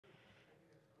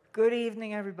Good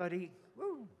evening, everybody.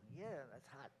 Woo, yeah, that's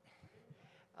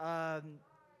hot.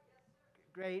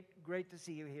 Great to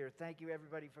see you here. Thank you,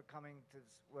 everybody, for coming to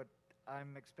what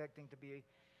I'm expecting to be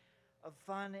a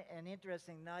fun and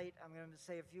interesting night. I'm going to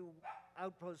say a few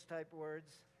Outpost type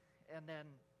words, and then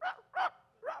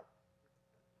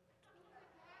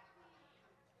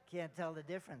can't tell the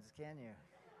difference, can you?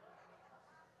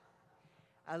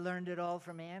 I learned it all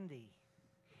from Andy.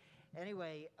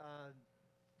 Anyway, let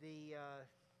me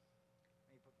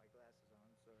put my glasses on.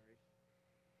 Sorry.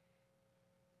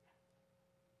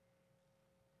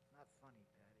 Not funny,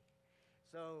 Patty.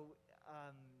 So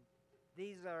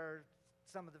these are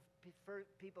some of the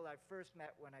people I first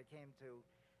met when I came to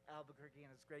Albuquerque,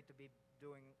 and it's great to be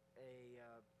doing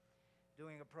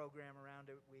a program around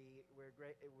it. We're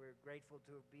grateful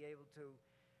to be able to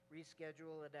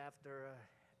reschedule it after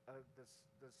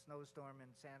the snowstorm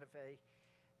in Santa Fe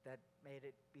that made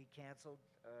it be canceled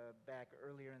back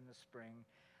earlier in the spring.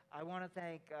 I want to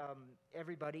thank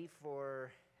everybody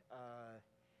for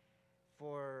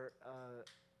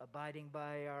abiding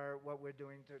by what we're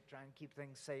doing to try and keep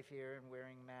things safe here and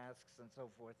wearing masks and so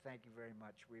forth. Thank you very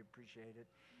much. We appreciate it.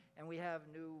 And we have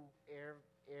new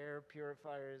air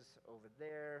purifiers over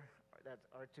there. That's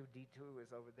R2D2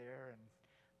 is over there, and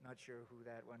I'm not sure who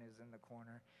that one is in the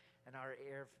corner. And our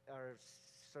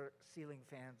ceiling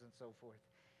fans and so forth.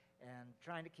 And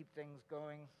trying to keep things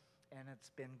going, and it's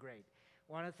been great.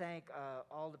 Want to thank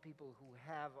all the people who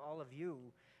have, all of you,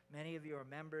 many of you are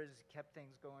members, kept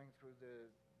things going through the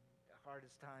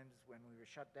hardest times when we were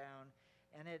shut down,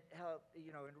 and it helped,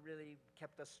 it really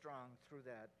kept us strong through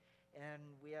that. And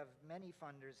we have many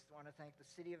funders. I want to thank the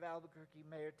City of Albuquerque,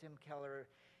 Mayor Tim Keller,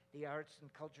 the Arts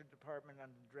and Culture Department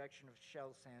under the direction of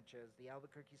Shel Sanchez, the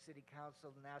Albuquerque City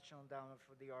Council, the National Endowment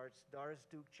for the Arts, Doris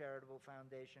Duke Charitable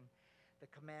Foundation, the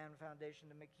Command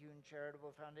Foundation, the McCune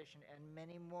Charitable Foundation, and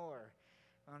many more.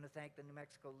 I want to thank the New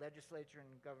Mexico Legislature and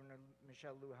Governor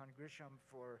Michelle Lujan Grisham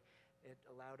for it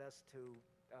allowed us to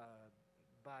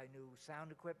buy new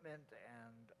sound equipment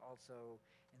and also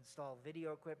install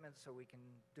video equipment so we can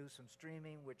do some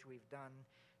streaming, which we've done.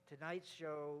 Tonight's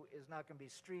show is not going to be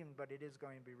streamed, but it is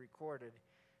going to be recorded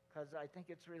because I think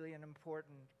it's really an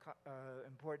important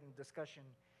discussion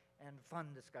and fun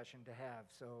discussion to have.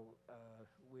 So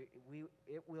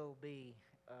it will be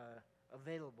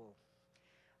available.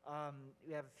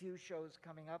 We have a few shows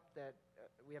coming up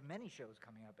we have many shows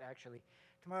coming up, actually.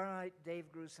 Tomorrow night, Dave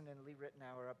Grusin and Lee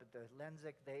Ritenour are up at the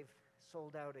Lenzik. They've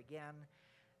sold out again.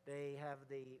 They have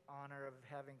the honor of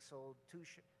having sold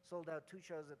out two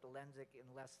shows at the Lenzik in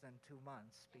less than 2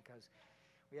 months because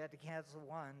we had to cancel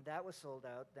one. That was sold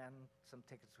out. Then some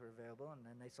tickets were available, and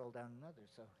then they sold out another.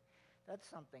 So that's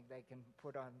something they can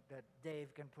put on, that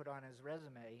Dave can put on his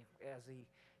resume as he,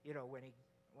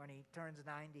 when he turns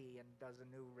 90 and does a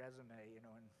new resume, in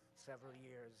several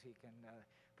years, he can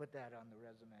put that on the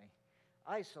resume.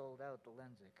 I sold out the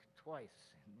Lenzik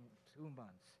twice in 2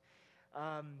 months.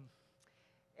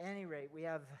 Any rate, we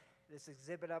have this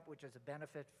exhibit up, which is a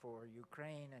benefit for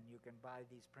Ukraine, and you can buy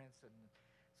these prints, and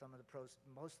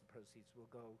most of the proceeds will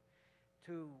go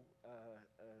to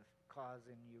a cause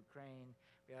in Ukraine.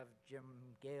 We have Jim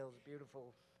Gale's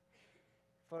beautiful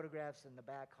photographs in the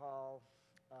back hall.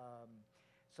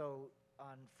 So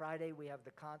on Friday, we have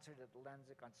the concert at the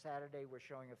Lenzik. On Saturday, we're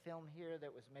showing a film here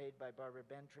that was made by Barbara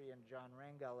Bentry and John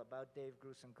Rangel about Dave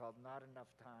Grusin called Not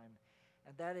Enough Time.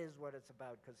 And that is what it's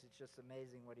about, because it's just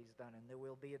amazing what he's done. And there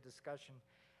will be a discussion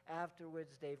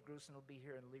afterwards. Dave Grusin will be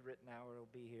here, and Lee Ritenour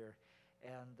will be here.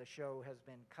 And the show has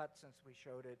been cut since we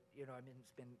showed it.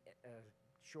 It's been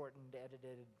shortened,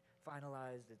 edited,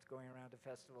 finalized. It's going around to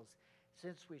festivals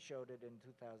since we showed it in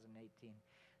 2018.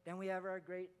 Then we have our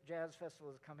great jazz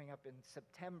festivals coming up in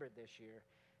September this year.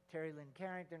 Terry Lynn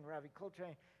Carrington, Ravi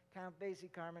Coltrane, Count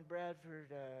Basie, Carmen Bradford,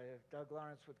 Doug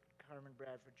Lawrence with Carmen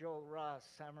Bradford, Joel Ross,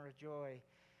 Samara Joy,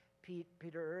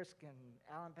 Peter Erskine,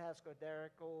 Alan Pasco,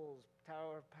 Derek Oles,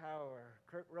 Tower of Power,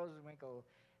 Kurt Rosenwinkel,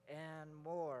 and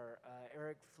more.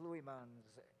 Eric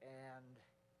Fluimans, and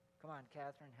come on,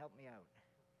 Catherine, help me out.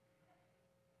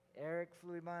 Eric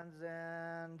Fluimans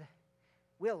and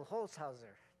Will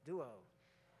Holzhauser, duo.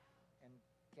 And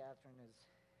Catherine is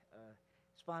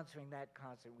sponsoring that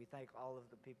concert. We thank all of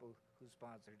the people who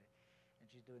sponsored it. And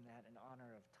she's doing that in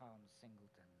honor of Tom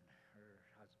Singleton, her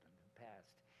husband who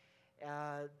passed.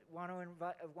 Want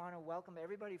to welcome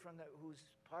everybody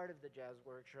who's part of the Jazz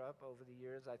Workshop over the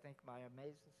years. I think Maya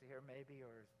Mays is here maybe,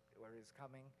 or is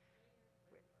coming.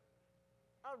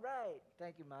 All right.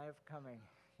 Thank you, Maya, for coming.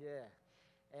 Yeah.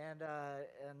 And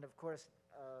of course,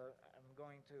 I'm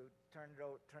going to turn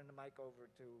the mic over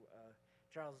to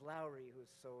Charles Lowery, who's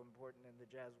so important in the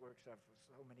Jazz Workshop for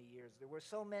so many years. There were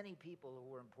so many people who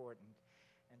were important,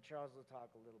 and Charles will talk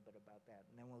a little bit about that,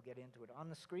 and then we'll get into it. On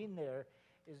the screen there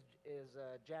is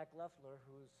Jack Loeffler,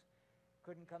 who's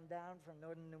couldn't come down from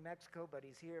northern New Mexico, but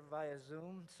he's here via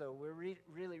Zoom, so we're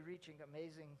really reaching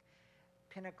amazing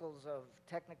pinnacles of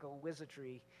technical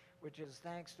wizardry, which is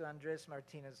thanks to Andres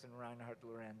Martinez and Reinhard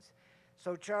Lorenz.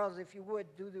 So Charles, if you would,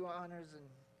 do the honors and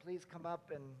please come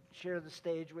up and share the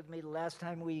stage with me. The last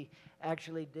time we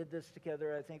actually did this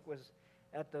together, I think, was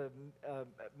at the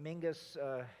Mingus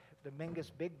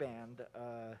Big Band.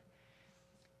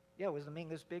 Yeah, it was the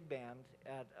Mingus Big Band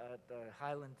at the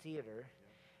Highland Theater.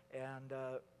 And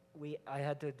I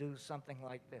had to do something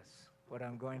like this, what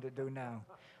I'm going to do now.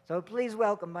 So please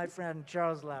welcome my friend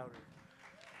Charles Lowery.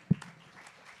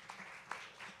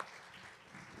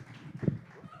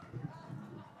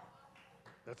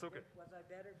 That's okay. Was I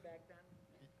better back then?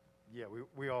 Yeah,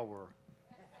 we all were.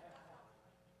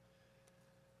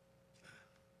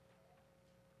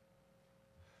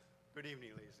 Good evening,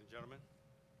 ladies and gentlemen.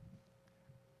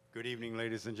 Good evening,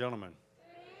 ladies and gentlemen.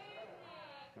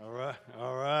 All right,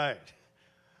 all right.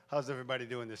 How's everybody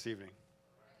doing this evening?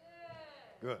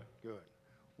 Good, good.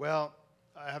 Well,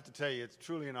 I have to tell you, it's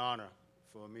truly an honor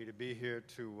for me to be here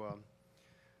to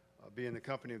be in the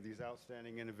company of these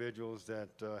outstanding individuals that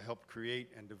helped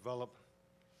create and develop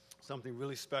something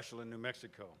really special in New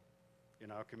Mexico,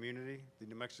 in our community, the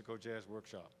New Mexico Jazz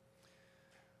Workshop.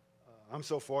 I'm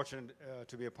so fortunate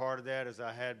to be a part of that, as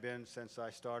I had been since I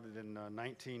started in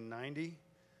 1990.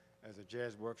 As a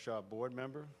Jazz Workshop board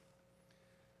member.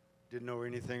 Didn't know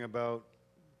anything about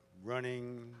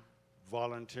running,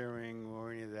 volunteering,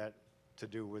 or any of that to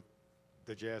do with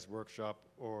the Jazz Workshop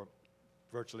or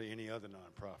virtually any other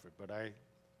nonprofit, but I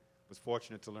was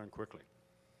fortunate to learn quickly.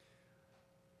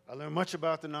 I learned much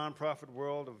about the nonprofit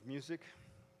world of music,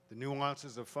 the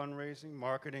nuances of fundraising,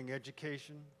 marketing,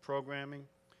 education, programming,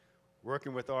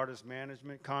 working with artist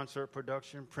management, concert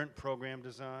production, print program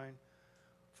design,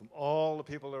 from all the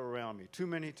people that are around me, too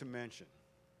many to mention.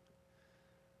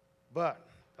 But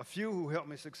a few who helped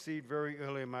me succeed very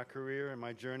early in my career and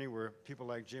my journey were people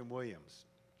like Jim Williams,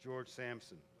 George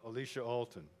Sampson, Alicia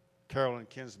Alton, Carolyn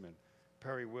Kinsman,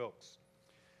 Perry Wilkes,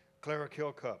 Clara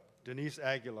Kilcup, Denise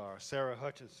Aguilar, Sarah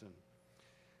Hutchinson,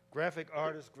 graphic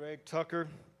artist Greg Tucker,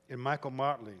 and Michael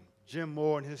Motley, Jim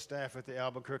Moore and his staff at the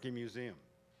Albuquerque Museum,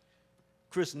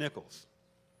 Chris Nichols,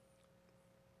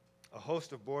 a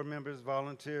host of board members,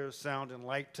 volunteers, sound and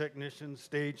light technicians,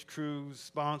 stage crews,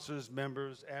 sponsors,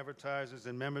 members, advertisers,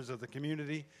 and members of the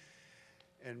community.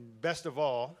 And best of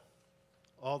all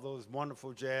those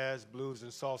wonderful jazz, blues,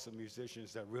 and salsa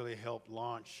musicians that really helped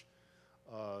launch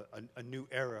a new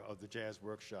era of the Jazz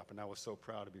Workshop, and I was so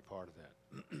proud to be part of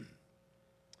that.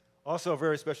 Also, a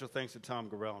very special thanks to Tom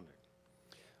Guralnick.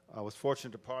 I was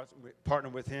fortunate to partner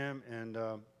with him and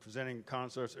presenting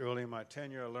concerts early in my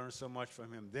tenure. I learned so much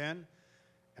from him then,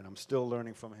 and I'm still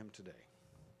learning from him today.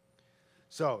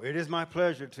 So it is my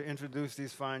pleasure to introduce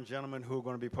these fine gentlemen who are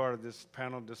going to be part of this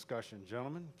panel discussion.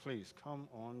 Gentlemen, please come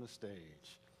on the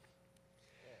stage.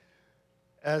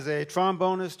 As a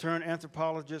trombonist turned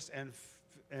anthropologist and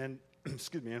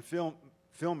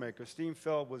filmmaker, Steve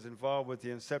Feld was involved with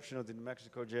the inception of the New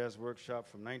Mexico Jazz Workshop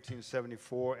from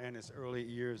 1974 and its early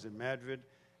years in Madrid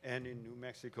and in New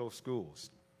Mexico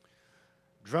schools.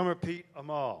 Drummer Pete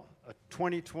Amahl, a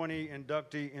 2020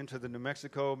 inductee into the New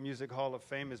Mexico Music Hall of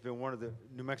Fame, has been one of the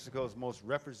New Mexico's most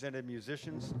represented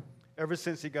musicians ever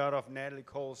since he got off Natalie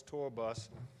Cole's tour bus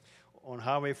on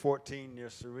Highway 14 near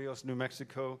Cerrillos, New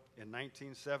Mexico in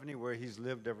 1970, where he's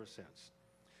lived ever since.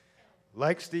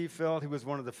 Like Steve Feld, he was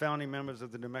one of the founding members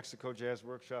of the New Mexico Jazz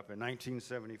Workshop in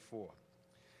 1974.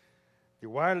 The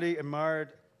widely admired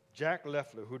Jack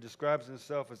Loeffler, who describes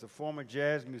himself as a former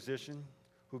jazz musician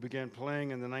who began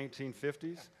playing in the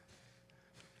 1950s.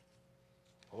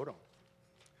 Hold on.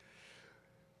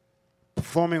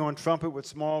 Performing on trumpet with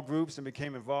small groups and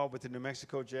became involved with the New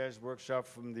Mexico Jazz Workshop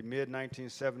from the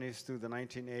mid-1970s through the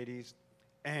 1980s.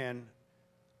 And,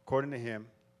 according to him,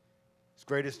 his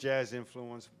greatest jazz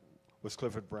influence was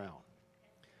Clifford Brown.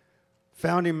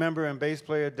 Founding member and bass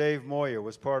player Dave Moyer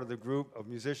was part of the group of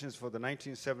musicians for the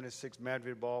 1976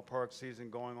 Madrid Ball Park season,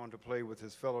 going on to play with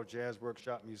his fellow Jazz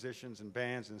Workshop musicians and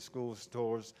bands in schools,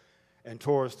 tours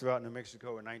throughout New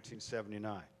Mexico in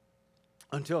 1979.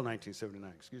 Until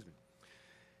 1979, excuse me.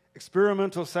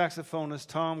 Experimental saxophonist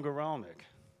Tom Guralnick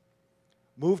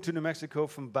moved to New Mexico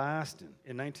from Boston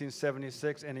in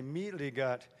 1976 and immediately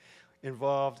got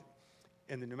involved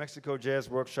in the New Mexico Jazz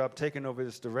Workshop, taking over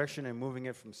its direction and moving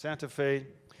it from Santa Fe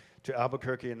to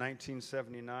Albuquerque in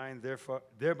 1979,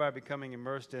 thereby becoming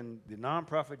immersed in the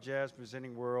nonprofit jazz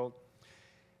presenting world.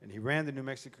 And he ran the New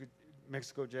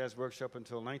Mexico Jazz Workshop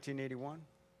until 1981.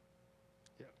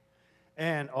 Yeah.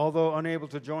 And although unable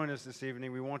to join us this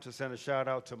evening, we want to send a shout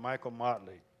out to Michael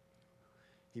Motley.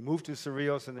 He moved to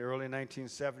Cerrillos in the early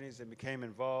 1970s and became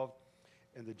involved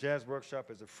in the Jazz Workshop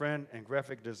as a friend and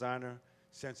graphic designer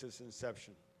since its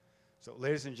inception. So,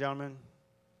 ladies and gentlemen,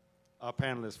 our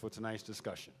panelists for tonight's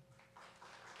discussion.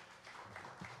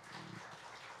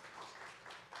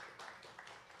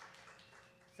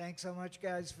 Thanks so much,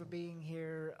 guys, for being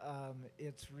here.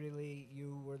 It's really,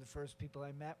 you were the first people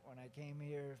I met when I came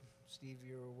here. Steve,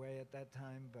 you were away at that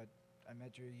time, but I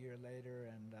met you a year later,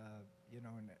 and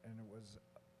and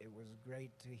it was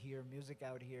great to hear music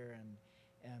out here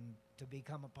and to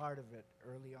become a part of it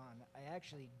early on. I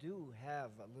actually do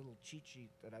have a little cheat sheet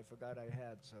that I forgot I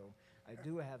had, so I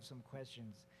do have some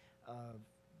questions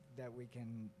that we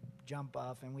can jump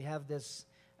off, and we have this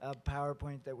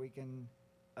PowerPoint that we can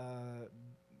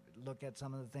look at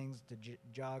some of the things to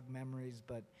jog memories,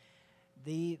 but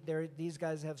these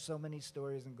guys have so many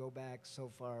stories and go back so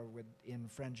far in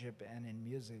friendship and in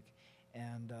music,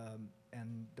 and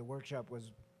the workshop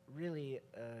was really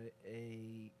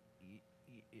a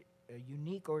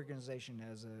unique organization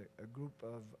as a group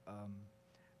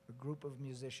of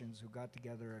musicians who got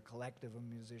together, a collective of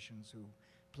musicians who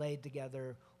played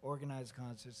together, organized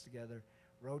concerts together,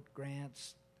 wrote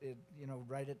grants,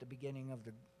 right at the beginning of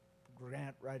the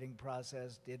grant writing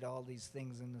process, did all these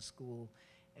things in the schools,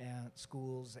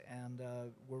 and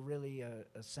were really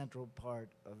a central part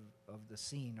of the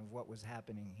scene of what was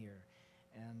happening here.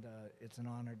 And it's an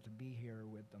honor to be here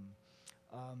with them.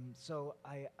 So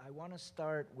I want to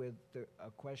start with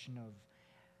a question of,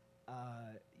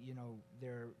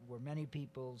 there were many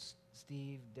people,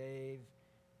 Steve, Dave,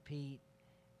 Pete,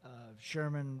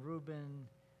 Sherman Rubin,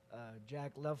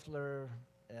 Jack Loeffler,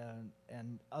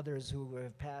 and others who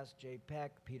have passed, Jay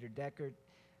Peck, Peter Deckert,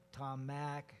 Tom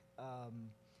Mack,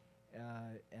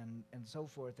 and so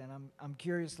forth. And I'm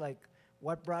curious, like,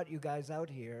 what brought you guys out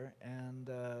here, and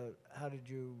how did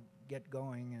you get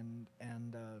going?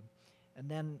 And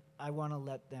then I want to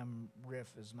let them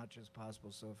riff as much as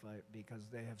possible, because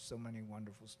they have so many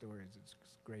wonderful stories. It's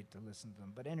great to listen to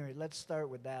them. But anyway, let's start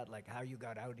with that, like how you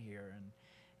got out here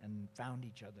and found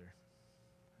each other.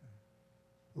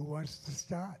 Who wants to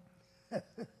start? Why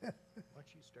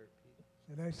don't you start, Pete?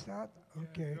 Should I start? Yeah,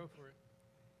 Okay. go for it.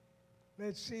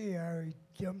 Let's see. I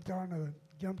jumped on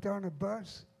a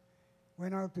bus,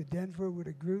 went out to Denver with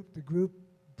a group. The group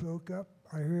broke up.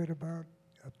 I heard about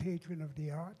a patron of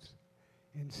the arts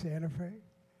in Santa Fe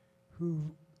who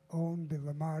owned the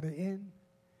Ramada Inn.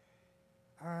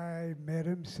 I met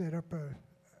him, set up a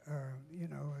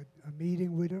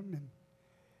meeting with him, and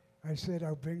I said,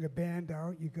 I'll bring a band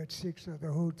out. You got 6 other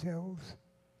hotels.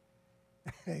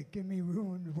 Give me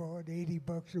room and board,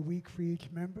 $80 a week for each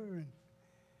member, and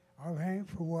I'll hang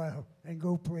for a while and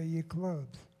go play your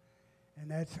clubs. And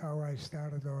that's how I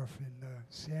started off in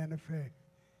Santa Fe.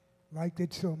 Liked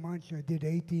it so much, I did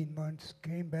 18 months,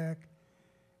 came back,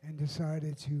 and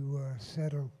decided to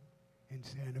settle in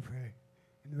Santa Fe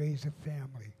and raise a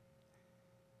family.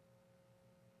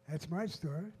 That's my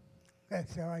story.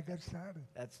 That's how I got started.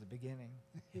 That's the beginning.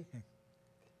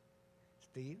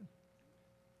 Steve?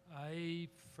 I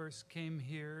first came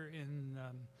here in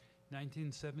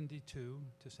 1972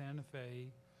 to Santa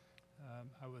Fe.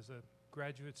 I was a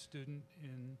graduate student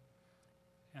in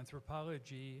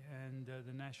anthropology, and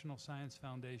the National Science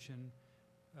Foundation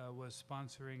was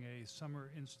sponsoring a summer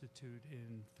institute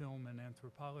in film and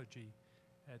anthropology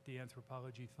at the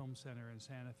Anthropology Film Center in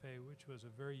Santa Fe, which was a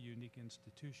very unique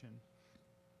institution.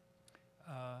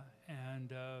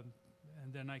 And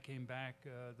then I came back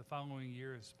the following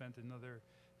year, spent another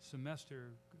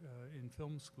semester in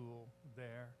film school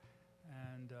there,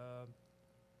 and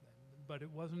but it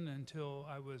wasn't until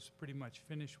I was pretty much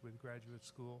finished with graduate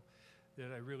school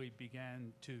that I really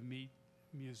began to meet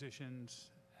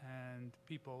musicians and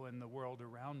people in the world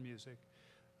around music,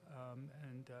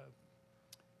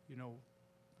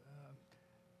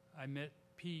 I met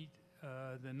Pete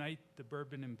the night the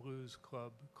Bourbon and Blues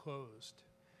Club closed,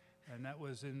 and that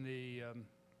was in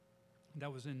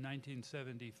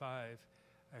 1975.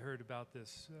 I heard about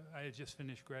this. I had just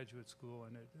finished graduate school,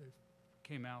 and it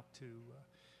came out to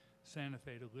Santa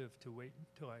Fe to live, to wait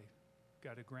until I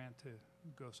got a grant to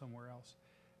go somewhere else,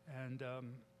 and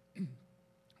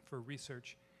for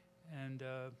research. And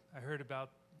I heard about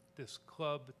this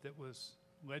club that was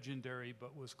legendary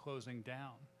but was closing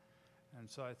down, and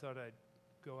so I thought I'd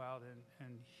go out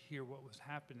and hear what was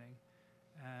happening.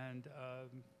 And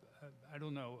I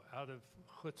don't know, out of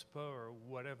chutzpah or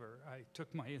whatever, I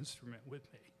took my instrument with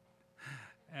me.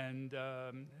 And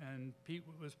Pete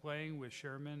was playing with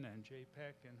Sherman and Jay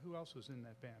Peck, and who else was in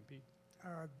that band, Pete?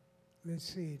 Let's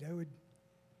see. That would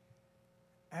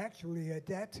actually at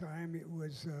that time it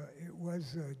was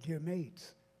Jim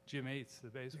Aites. Jim Aites, the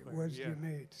bass player. It was yeah. Jim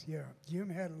Aites. Yeah. Jim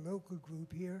had a local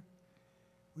group here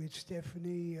with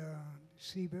Stephanie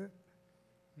Siebert.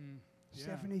 Yeah.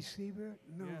 Stephanie Siebert?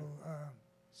 No, Yeah.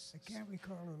 I can't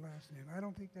recall her last name. I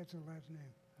don't think that's her last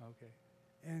name. Okay.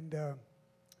 And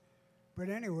but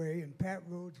anyway, and Pat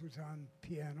Rhodes was on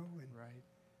piano, and Right.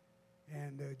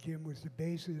 and Jim was the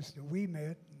bassist, and we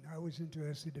met, and I was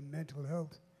interested in mental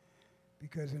health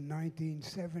because in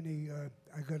 1970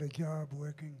 I got a job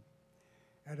working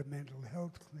at a mental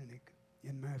health clinic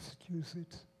in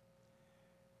Massachusetts.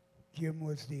 Jim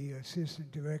was the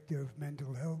assistant director of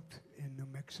mental health in New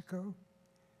Mexico,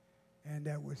 and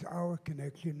that was our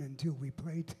connection until we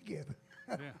played together.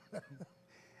 Yeah.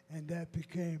 And that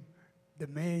became the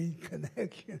main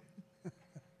connection.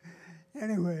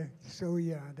 Anyway, so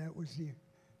yeah, that was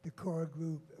the core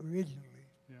group originally.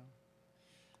 Yeah.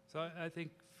 So I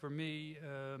think for me,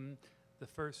 the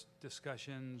first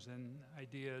discussions and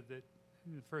the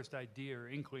first idea or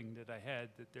inkling that I had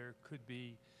that there could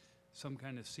be some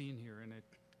kind of scene here and it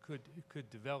could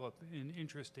develop in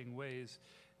interesting ways.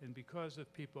 And because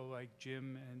of people like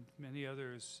Jim and many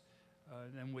others,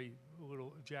 then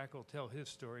Jack will tell his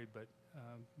story, but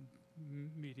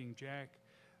meeting Jack,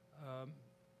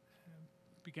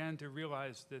 began to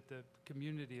realize that the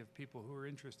community of people who were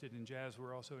interested in jazz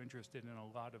were also interested in a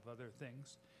lot of other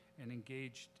things and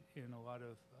engaged in a lot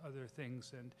of other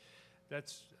things. And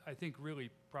that's, I think, really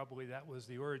probably that was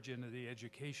the origin of the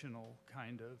educational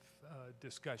kind of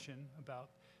discussion about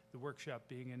the workshop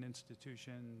being an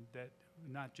institution that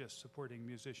not just supporting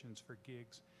musicians for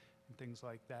gigs and things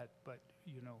like that, but,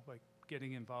 like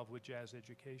getting involved with jazz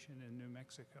education in New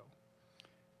Mexico.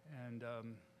 And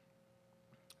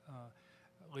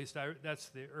at least that's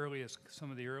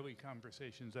some of the early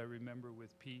conversations I remember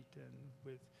with Pete and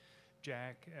with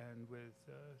Jack and with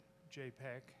Jay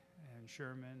Peck and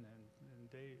Sherman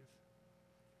and Dave.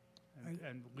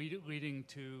 And leading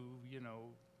to,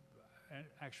 an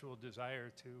actual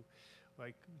desire to,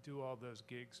 like, do all those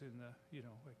gigs in the,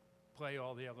 like, play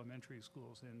all the elementary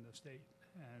schools in the state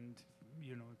and,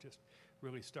 just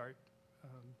really start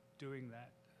doing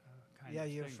that kind of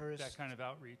thing, that kind of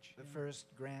outreach. The first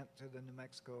grant to the New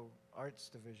Mexico Arts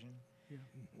Division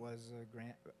was a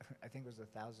grant, I think it was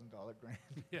 $1,000 grant.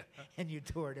 Yeah. And you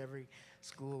toured every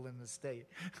school in the state.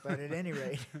 But at any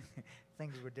rate,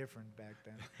 things were different back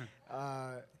then.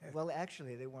 Well,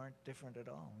 actually, they weren't different at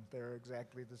all. They're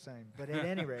exactly the same. But at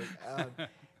any rate,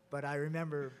 but I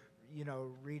remember,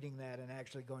 reading that and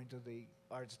actually going to the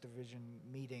Arts Division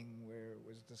meeting where it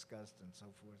was discussed and so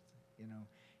forth,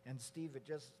 And Steve, it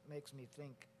just makes me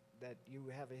think that you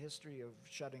have a history of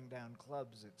shutting down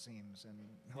clubs, it seems, and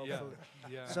hopefully.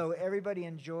 Yeah. So everybody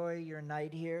enjoy your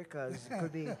night here, because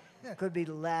it could be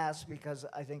last, because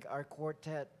I think our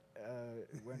quartet,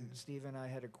 when Steve and I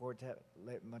had a quartet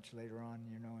much later on,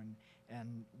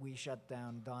 and we shut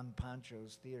down Don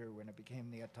Pancho's theater when it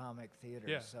became the Atomic Theater.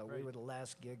 Yeah, so right. we were the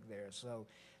last gig there. So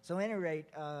at any rate,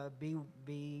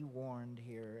 be warned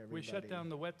here, everybody. We shut down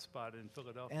the wet spot in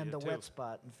Philadelphia, and the too. wet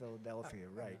spot in Philadelphia,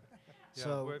 right? Yeah,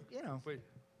 So we-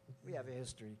 we have a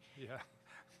history. Yeah.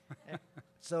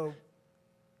 So,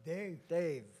 Dave,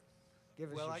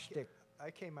 give us Well, your shtick.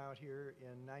 I came out here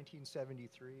in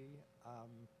 1973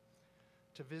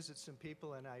 to visit some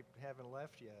people, and I haven't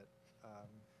left yet. I'm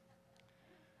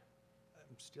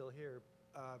still here.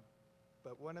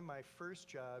 But one of my first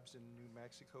jobs in New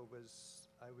Mexico was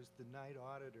I was the night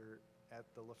auditor at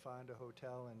the La Fonda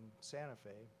Hotel in Santa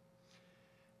Fe.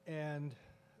 And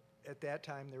at that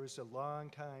time, there was a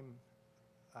long-time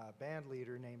band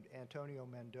leader named Antonio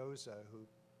Mendoza, who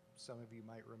some of you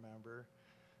might remember.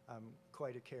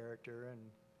 Quite a character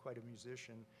and quite a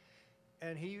musician.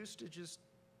 And he used to just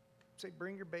say,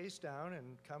 bring your bass down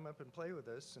and come up and play with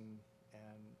us. And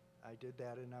I did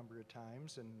that a number of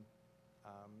times. And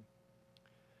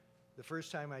the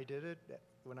first time I did it,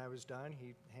 when I was done,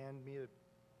 he handed me,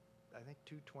 I think,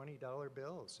 two $20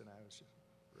 bills. And I was just,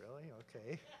 really?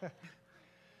 Okay.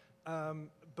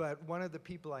 But one of the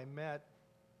people I met,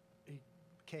 he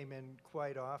came in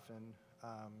quite often,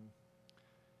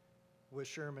 was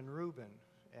Sherman Rubin,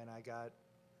 and I got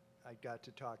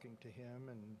to talking to him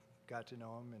and got to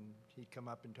know him, and he'd come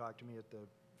up and talk to me at the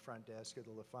front desk of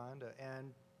the La Fonda.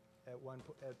 And at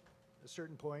a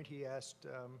certain point, he asked,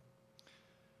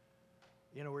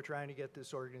 we're trying to get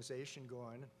this organization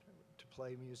going to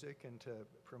play music and to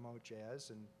promote jazz,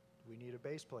 and we need a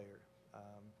bass player.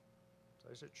 So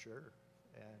I said, sure.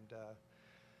 And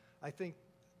I think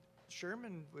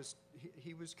Sherman was,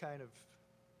 he was kind of,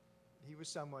 he was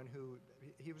someone who,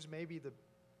 he was maybe the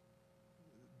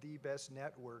best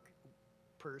network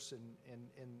person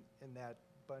in that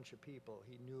bunch of people.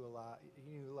 He knew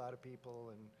a lot of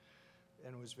people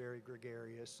and was very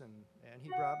gregarious, and he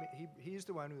brought me, he's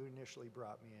the one who initially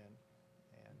brought me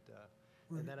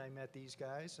in. And then I met these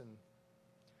guys, and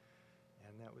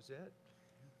that was it.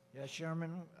 Yeah,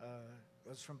 Sherman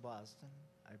was from Boston,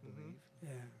 I believe.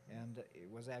 Yeah. And it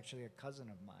was actually a cousin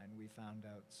of mine, we found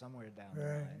out somewhere down the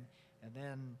Right. line. And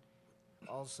then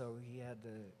also he had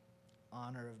the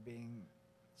honor of being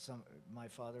my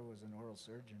father was an oral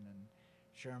surgeon, and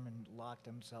Sherman locked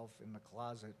himself in the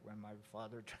closet when my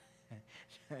father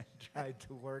tried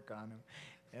to work on him.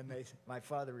 And my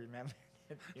father remembered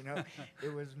it, you know,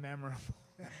 it was memorable.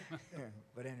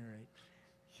 But at any rate.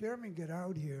 Sherman got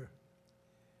out here.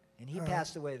 And he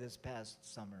passed away this past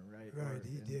summer, right? Right, Or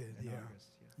he did, in yeah.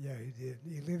 August, Yeah, he did.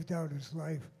 He lived out his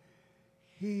life.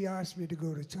 He asked me to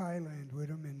go to Thailand with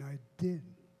him, and I did.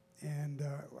 And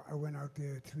I went out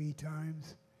there 3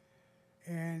 times,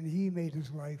 and he made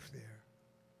his life there.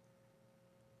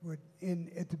 But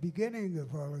at the beginning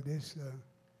of all of this,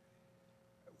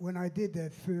 when I did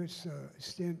that first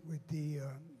stint with his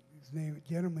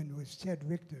gentleman was Ted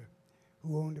Richter,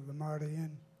 who owned the Ramada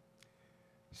Inn.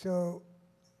 So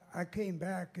I came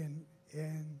back and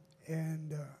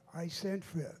I sent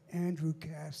for Andrew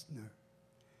Kastner,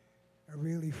 a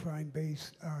really fine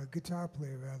bass guitar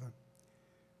player, rather,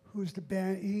 who's the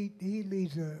band. He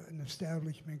leads an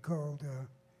establishment called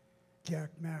Jack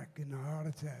Mack in the Heart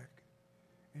Attack,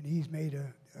 and he's made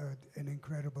an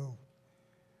incredible,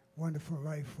 wonderful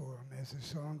life for him as a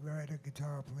songwriter,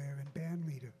 guitar player, and band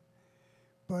leader.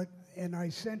 And I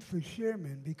sent for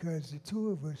Sherman because the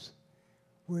two of us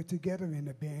were together in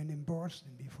a band in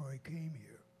Boston before I came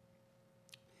here.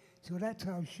 So that's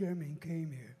how Sherman came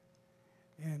here.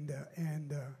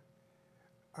 And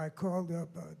I called up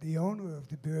the owner of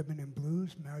the Bourbon and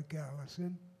Blues, Mike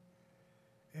Allison,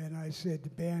 and I said, the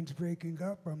band's breaking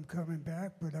up, I'm coming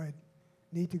back, but I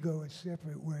need to go a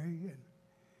separate way, and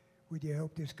would you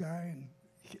help this guy?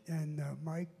 And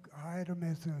Mike hired him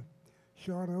as a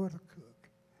short order cook.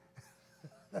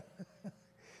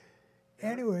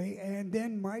 Anyway, and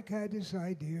then Mike had this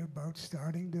idea about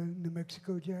starting the New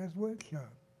Mexico Jazz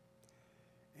Workshop.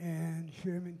 And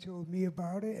Sherman told me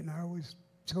about it, and I was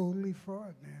totally for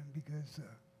it, man, because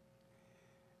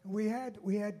we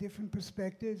had different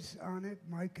perspectives on it.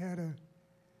 Mike had a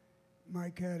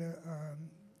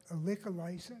liquor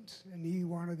license, and he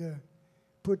wanted to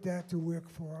put that to work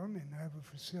for him and have a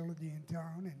facility in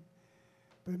town.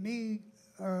 But me,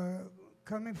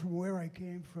 coming from where I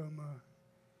came from,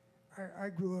 I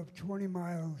grew up 29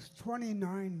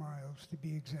 miles to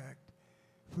be exact,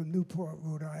 from Newport,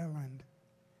 Rhode Island.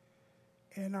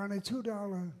 And on a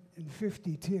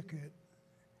 $2.50 ticket,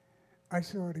 I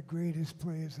saw the greatest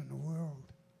players in the world.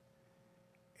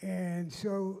 And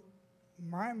so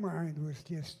my mind was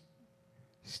just,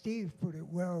 Steve put it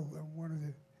well in one of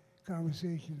the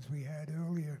conversations we had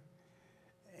earlier,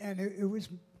 and it was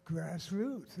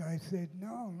grassroots. I said,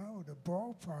 no, the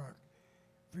ballpark.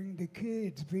 Bring the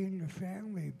kids, bring your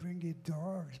family, bring your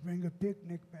dogs, bring a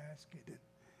picnic basket,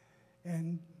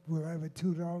 and we'll have a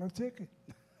 $2 ticket.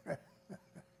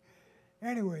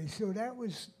 Anyway, so that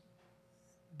was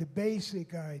the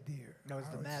basic idea. That was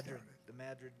how the it Madrid started. the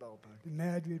Madrid Ball Park. The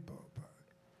Madrid Ball Park.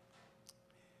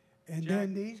 And Jack-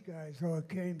 then these guys all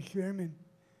came. Sherman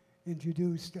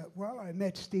introduced, well, I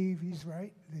met Steve, he's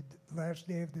right, the last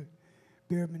day of the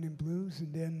Bourbon and Blues,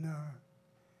 and then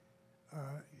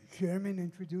Sherman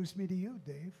introduced me to you,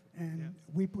 Dave, and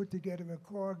we put together a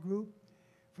core group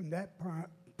from that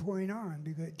point on,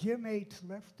 because Jim Yates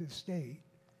left the state,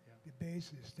 the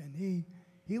bassist, and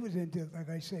he was into, like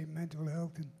I say, mental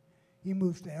health, and he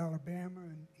moved to Alabama,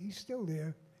 and he's still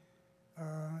there,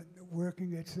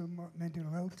 working at some mental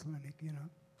health clinic, you know.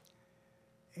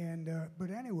 And but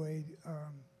anyway,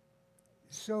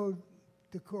 so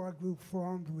the core group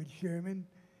formed with Sherman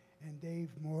and Dave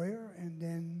Moyer, and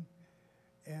then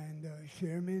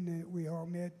Sherman, and we all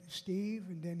met Steve,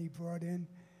 and then he brought in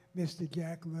Mr.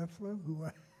 Jack Loeffler, who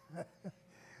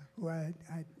I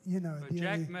you know. But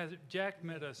Jack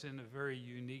met us in a very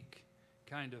unique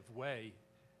kind of way,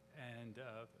 and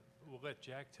we'll let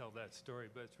Jack tell that story.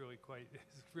 But it's really quite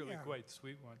quite a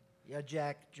sweet one. Yeah,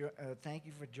 Jack, thank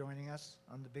you for joining us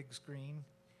on the big screen,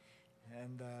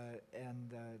 and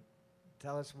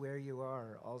tell us where you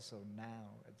are also now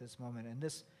at this moment. And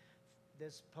this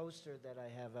poster that I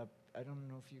have up, I don't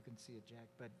know if you can see it, Jack,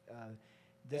 but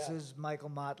This Yeah. is Michael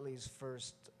Motley's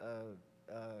first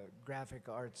graphic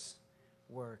arts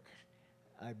work,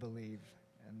 I believe,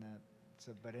 and that.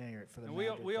 So, but anyway, for the And we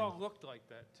Madrid all thing. looked like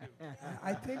that too.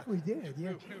 I think we did,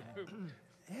 yeah.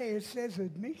 Hey, it says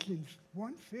admission's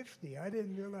 $150. I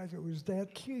didn't realize it was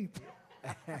that cheap.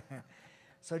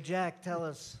 So Jack, tell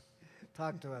us,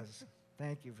 talk to us.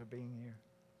 Thank you for being here.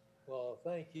 Well,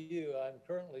 thank you. I'm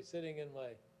currently sitting in my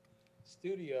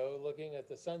studio looking at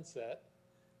the sunset,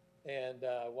 and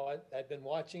I've been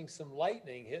watching some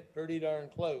lightning hit pretty darn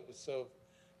close. So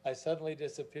if I suddenly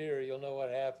disappear, you'll know what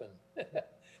happened.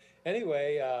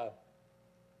 Anyway,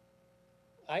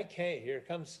 I can't. Here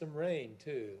comes some rain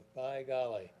too. By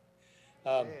golly.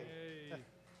 Hey.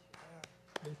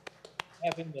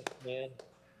 Happiness, man.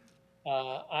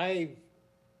 I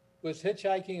was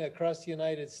hitchhiking across the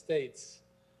United States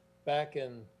back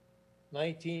in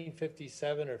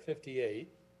 1957 or 58,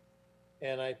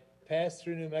 and I passed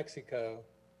through New Mexico,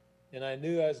 and I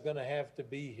knew I was going to have to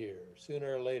be here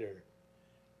sooner or later.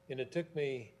 And it took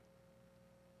me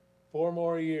 4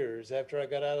 more years after I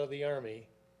got out of the Army.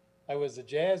 I was a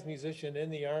jazz musician in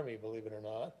the Army, believe it or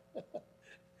not.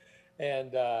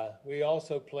 And we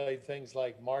also played things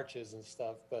like marches and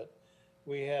stuff, but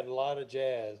we had a lot of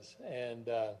jazz. And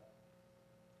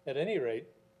at any rate,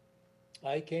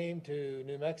 I came to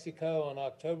New Mexico on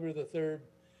October the 3rd,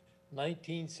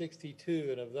 1962,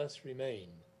 and have thus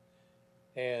remained.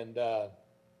 And I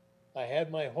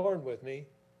had my horn with me.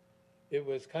 It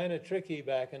was kind of tricky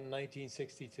back in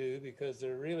 1962 because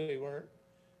there really weren't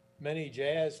many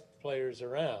jazz players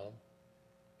around.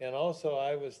 And also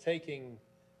I was taking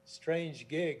strange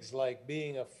gigs like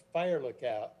being a fire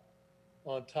lookout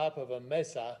on top of a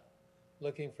mesa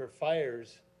looking for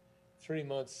fires 3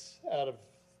 months out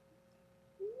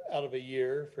of a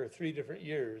year for 3 different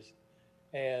years.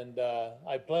 And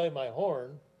I played my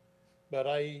horn, but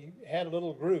I had a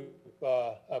little group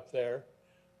up there.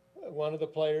 One of the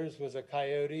players was a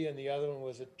coyote and the other one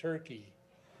was a turkey.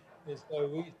 And so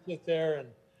we sit there and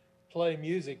play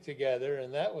music together,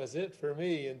 and that was it for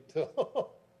me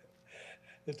until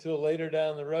until later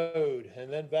down the road.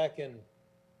 And then back in,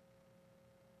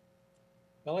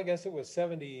 well, I guess it was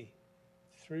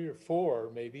 73 or 4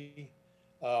 maybe,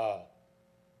 the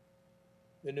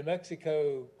New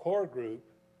Mexico core group,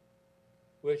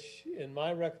 which in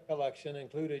my recollection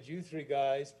included you 3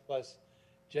 guys plus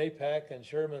J. Peck and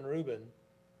Sherman Rubin.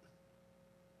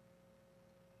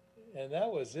 And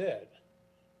that was it.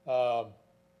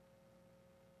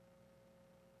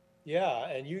 Yeah,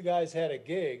 and you guys had a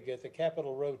gig at the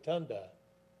Capitol Rotunda.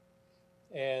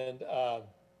 And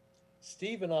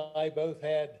Steve and I both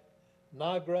had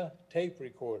Nagra tape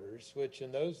recorders, which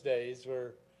in those days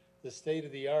were the state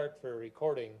of the art for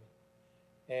recording.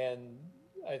 And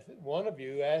one of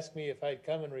you asked me if I'd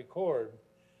come and record.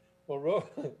 Well,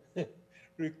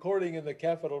 recording in the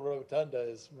Capitol Rotunda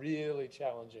is really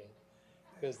challenging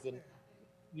because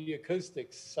the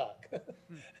acoustics suck.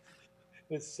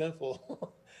 It's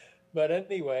simple. But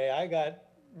anyway, I got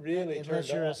really turned Unless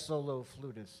you're on. a solo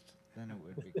flutist, then it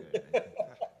would be good.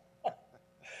 I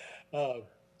think.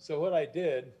 So what I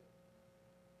did,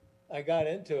 I got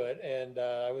into it, and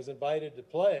I was invited to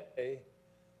play,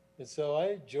 and so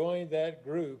I joined that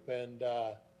group, and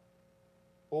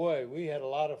boy, we had a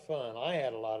lot of fun. I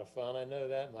had a lot of fun, I know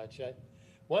that much.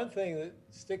 One thing that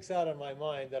sticks out in my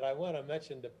mind that I want to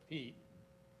mention to Pete,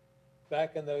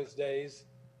 back in those days,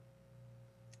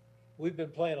 we've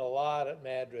been playing a lot at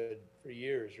Madrid for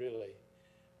years, really.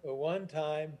 But one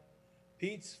time,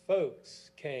 Pete's folks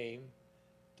came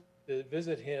to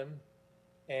visit him,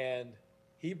 and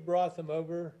he brought them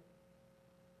over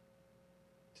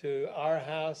to our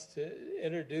house to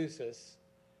introduce us.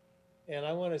 And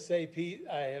I want to say, Pete,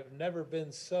 I have never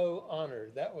been so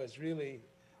honored. That was really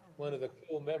one of the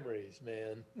cool memories,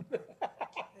 man. Hey,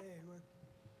 well,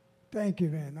 thank you,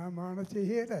 man. I'm honored to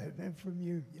hear that and from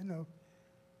you,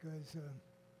 because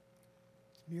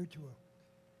it's mutual.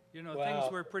 You know, Wow.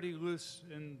 things were pretty loose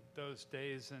in those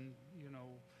days, and,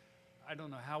 I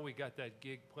don't know how we got that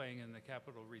gig playing in the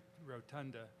Capitol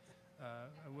Rotunda.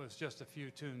 It was just a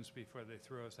few tunes before they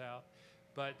threw us out.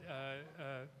 But,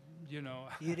 You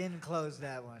didn't close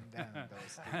that one down, though,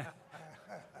 Steve.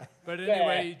 But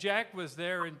anyway, Jack was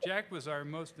there, and Jack was our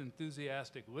most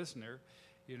enthusiastic listener,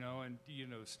 and,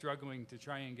 struggling to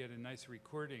try and get a nice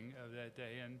recording of that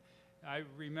day. And I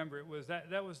remember it was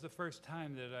that was the first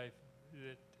time that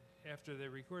after the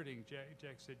recording,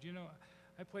 Jack said,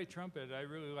 I play trumpet. I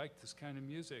really like this kind of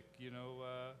music, and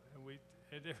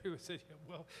everyone said,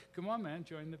 well, come on, man,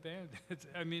 join the band.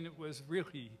 It was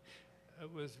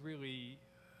really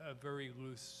a very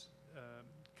loose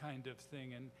kind of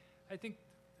thing. And I think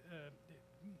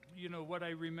you know, what I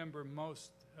remember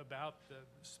most about the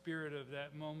spirit of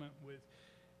that moment with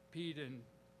Pete and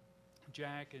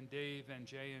Jack and Dave and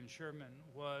Jay and Sherman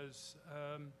was,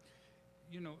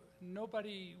 you know,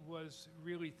 nobody was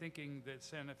really thinking that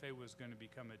Santa Fe was going to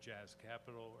become a jazz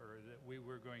capital, or that we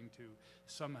were going to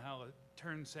somehow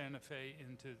turn Santa Fe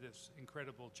into this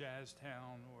incredible jazz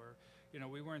town, or, you know,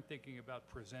 we weren't thinking about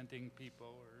presenting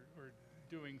people or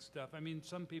doing stuff. I mean,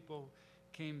 some people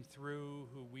came through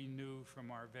who we knew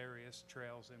from our various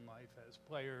trails in life as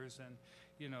players, and,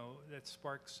 you know, that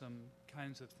sparked some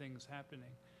kinds of things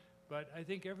happening. But I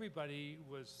think everybody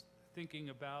was thinking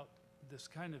about this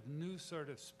kind of new sort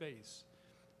of space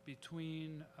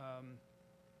between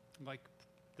like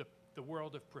the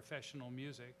world of professional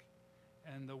music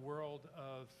and the world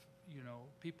of, you know,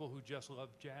 people who just love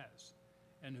jazz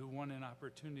and who want an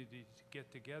opportunity to get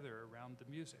together around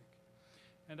the music.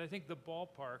 And I think the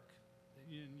ballpark,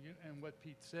 and what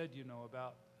Pete said, you know,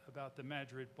 about the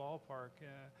Madrid Ball Park,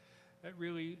 that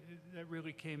really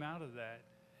came out of that.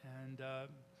 And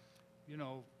you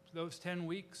know, those 10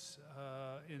 weeks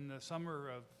in the summer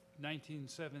of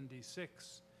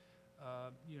 1976,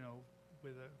 you know,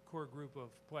 with a core group of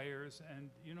players, and,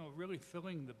 you know, really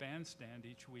filling the bandstand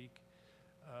each week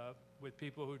with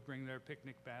people who'd bring their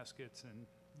picnic baskets and,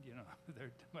 you know,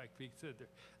 their, like Pete said,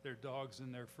 their dogs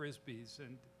and their frisbees.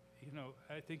 And, you know,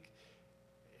 I think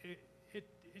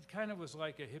it kind of was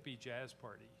like a hippie jazz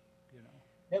party, you know.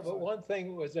 Yeah, but one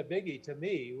thing was a biggie to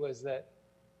me was that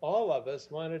all of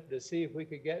us wanted to see if we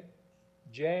could get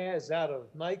jazz out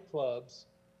of nightclubs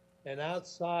and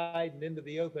outside and into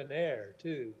the open air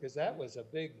too, because that was a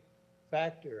big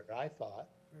factor, I thought.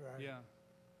 Right. Yeah.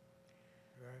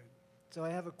 Right. So I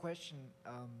have a question.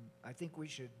 I think we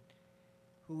should,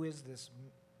 who is this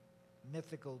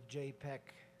mythical J.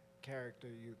 Peck character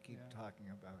you keep talking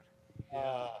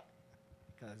about?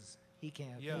 Because he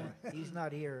can't, he's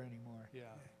not here anymore. Yeah.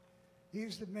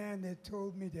 He's the man that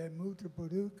told me that Muta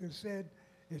Paducah said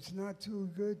it's not too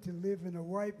good to live in a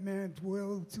white man's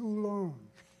world too long.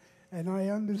 And I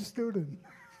understood him.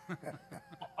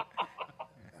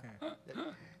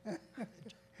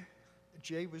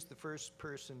 Jay was the first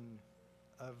person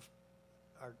of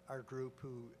our group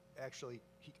who actually,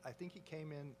 I think he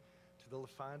came in to the La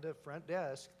Fonda front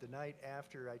desk the night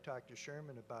after I talked to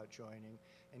Sherman about joining,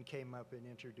 and came up and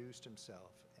introduced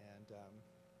himself. And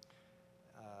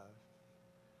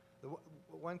the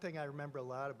one thing I remember a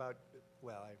lot about,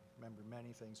 well, I remember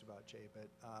many things about Jay, but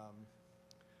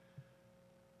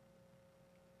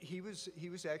he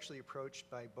was actually approached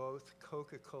by both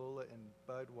Coca-Cola and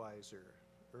Budweiser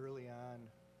early on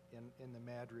in the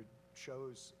Madrid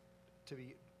shows to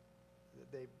be,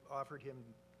 they offered him,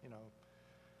 you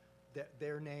know,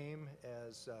 their name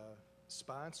as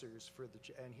sponsors for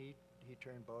the, and he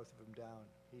turned both of them down.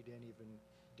 He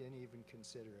didn't even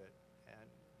consider it, and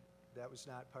that was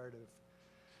not part of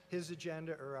his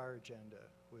agenda or our agenda,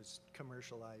 was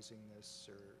commercializing this,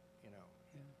 or, you know,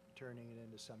 turning it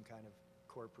into some kind of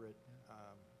corporate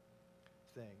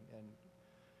thing. And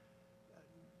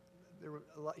there were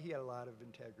he had a lot of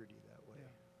integrity that way.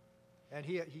 And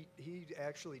he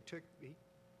actually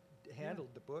handled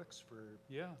the books for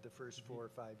the first 4 or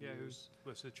 5 years. Yeah, he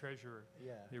was the treasurer,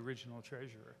 the original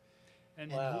treasurer.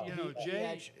 And wow. You know,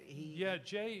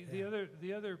 Jay.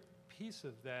 The other piece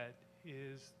of that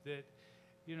is that,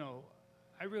 you know,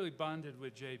 I really bonded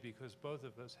with Jay because both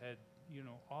of us had, you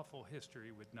know, awful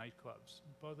history with nightclubs.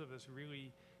 Both of us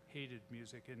really hated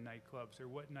music in nightclubs, or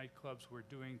what nightclubs were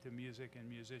doing to music and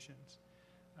musicians.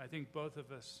 I think both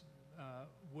of us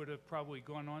would have probably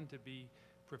gone on to be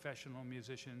professional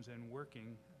musicians and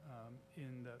working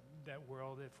in that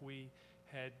world if we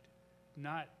had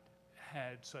not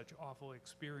had such awful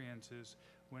experiences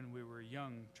when we were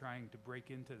young, trying to break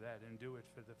into that and do it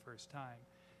for the first time.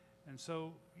 And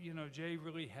so, you know, Jay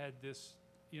really had this,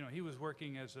 you know, he was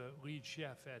working as a lead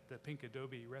chef at the Pink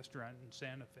Adobe restaurant in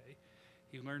Santa Fe.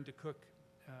 He learned to cook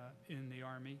in the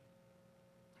Army.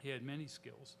 He had many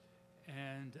skills.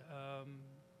 And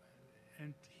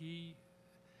he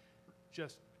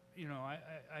just, you know,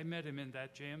 I met him in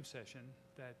that jam session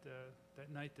that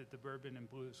night that the Bourbon and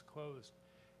Blues closed.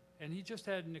 And he just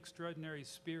had an extraordinary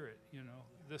spirit, you know.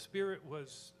 The spirit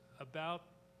was about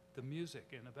the music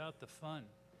and about the fun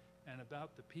and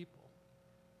about the people.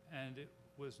 And it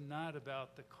was not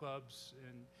about the clubs.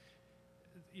 And,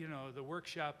 you know, the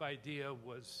workshop idea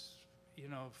was, you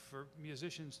know, for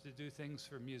musicians to do things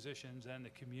for musicians and the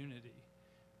community.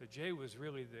 But Jay was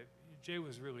really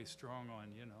strong on,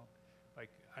 you know, like,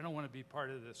 I don't want to be part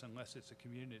of this unless it's a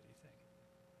community thing.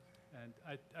 And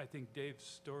I think Dave's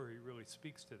story really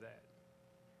speaks to that.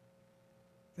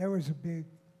 That was a big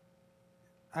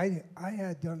I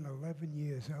had done 11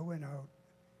 years. I went out,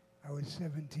 I was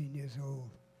 17 years old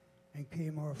and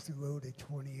came off the road at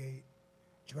 28,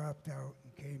 dropped out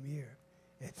and came here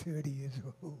at 30 years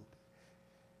old.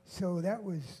 So that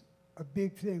was a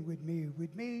big thing with me.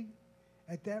 With me,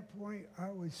 at that point,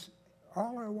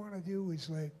 all I wanted to do was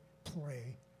like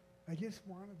play. I just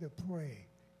wanted to play,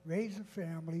 raise a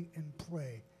family and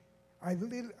play. I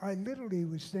literally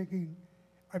was thinking,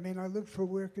 I mean, I looked for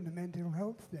work in the mental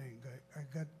health thing. I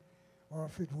got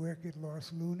offered work at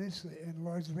Los Lunas in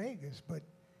Las Vegas, but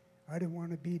I didn't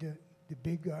want to be the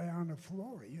big guy on the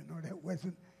floor. You know, that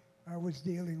wasn't, I was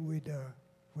dealing with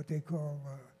what they call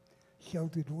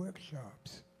sheltered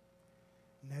workshops.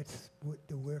 And that's what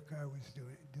the work I was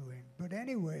doing. But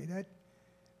anyway,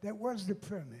 that was the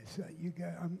premise.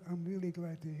 I'm really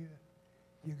glad to hear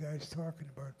you guys talking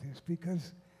about this,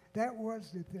 because that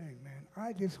was the thing, man.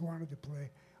 I just wanted to play.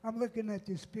 I'm looking at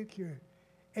this picture,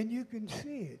 and you can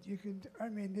see it. You can, I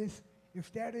mean, this,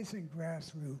 if that isn't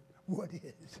grassroots, what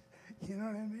is? You know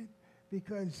what I mean?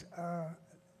 Because,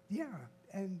 yeah,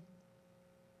 and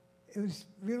it was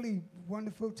really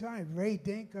wonderful time. Ray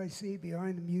Dink, I see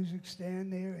behind the music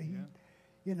stand there. He,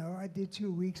 you know, I did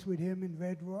 2 weeks with him in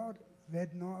Red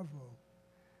Norval.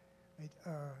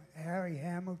 Harry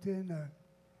Hamilton,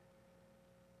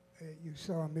 you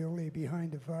saw him earlier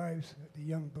behind the Vibes, the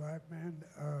young black man.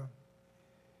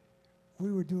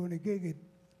 We were doing a gig at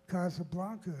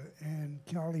Casablanca, and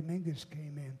Charlie Mingus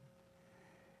came in.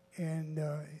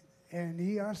 And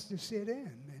he asked to sit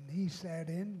in, and he sat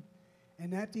in.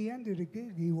 And at the end of the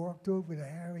gig, he walked over to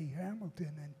Harry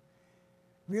Hamilton and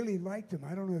really liked him.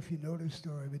 I don't know if you know this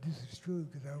story, but this is true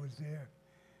because I was there.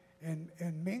 And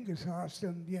Mingus asked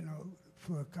him, you know,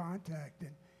 for a contact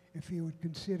and if he would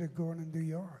consider going to New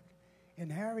York.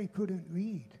 And Harry couldn't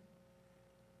read.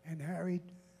 And Harry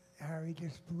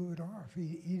just blew it off.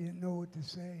 He didn't know what to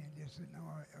say and just said, no,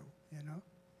 you know.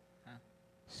 Huh.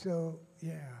 So,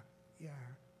 yeah.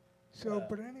 So,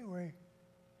 but anyway.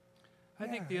 I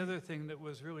think the other thing that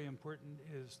was really important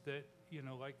is that, you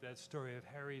know, like that story of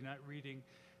Harry not reading,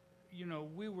 you know,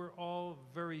 we were all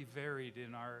very varied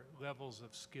in our levels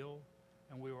of skill,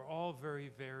 and we were all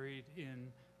very varied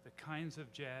in the kinds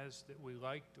of jazz that we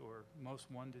liked or most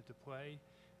wanted to play.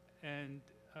 And,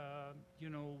 you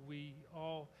know, we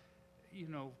all, you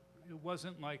know, it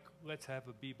wasn't like, let's have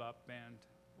a bebop band,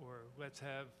 or let's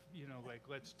have, you know, like,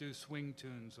 let's do swing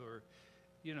tunes, or,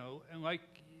 you know, and like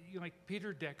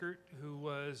Peter Deckert, who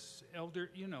was elder,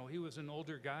 you know, he was an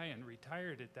older guy and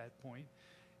retired at that point.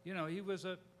 You know, he was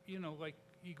you know, like,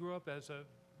 he grew up as a,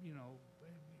 you know,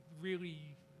 really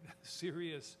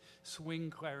serious swing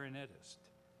clarinetist,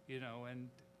 you know, and,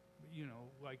 you know,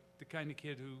 like the kind of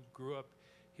kid who grew up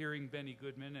hearing Benny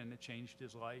Goodman and it changed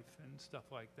his life and stuff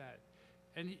like that.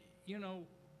 And, he, you know,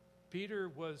 Peter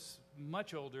was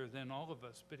much older than all of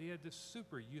us, but he had this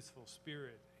super youthful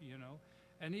spirit, you know.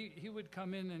 And he would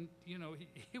come in and, you know,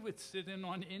 he would sit in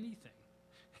on anything.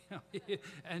 You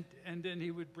know, and then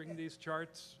he would bring these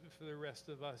charts for the rest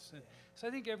of us. And so I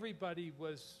think everybody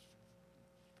was,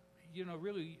 you know,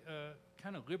 really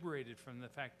kind of liberated from the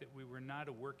fact that we were not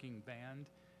a working band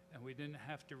and we didn't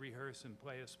have to rehearse and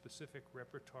play a specific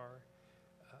repertoire,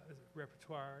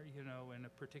 you know, in a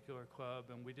particular club,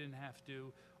 and we didn't have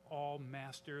to all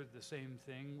master the same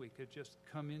thing. We could just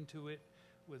come into it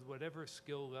with whatever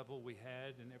skill level we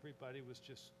had, and everybody was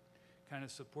just kind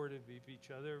of supportive of each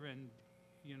other, and,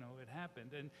 you know, it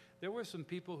happened. And there were some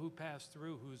people who passed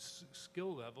through whose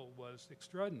skill level was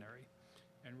extraordinary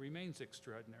and remains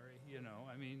extraordinary, you know.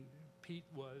 I mean, Pete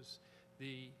was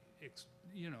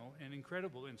you know, an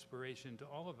incredible inspiration to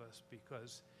all of us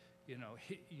because, you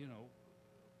know,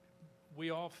 we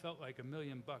all felt like $1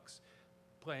 million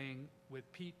playing with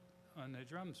Pete on the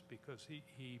drums because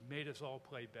he made us all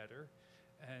play better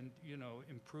and, you know,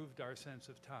 improved our sense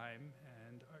of time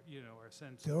and, you know, our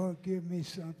sense Don't give me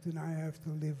something I have to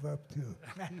live up to.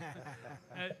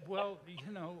 well,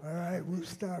 you know. All right, we'll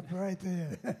stop right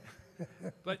there.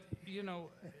 But, you know,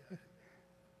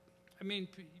 I mean,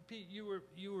 Pete, you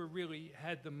were really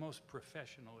had the most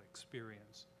professional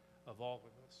experience of all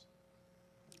of us.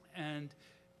 And,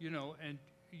 you know, and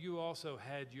you also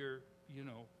had your, you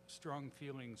know, strong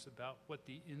feelings about what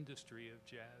the industry of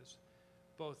jazz,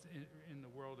 both in the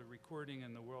world of recording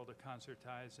and the world of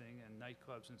concertizing and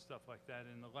nightclubs and stuff like that,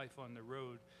 and the life on the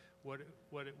road, what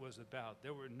it was about.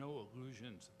 There were no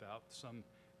illusions about some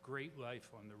great life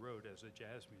on the road as a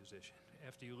jazz musician.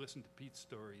 After you listened to Pete's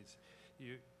stories,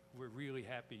 you were really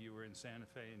happy you were in Santa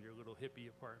Fe in your little hippie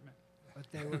apartment.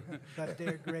 But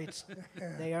they're great.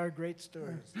 They are great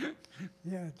stories.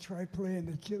 Yeah, try playing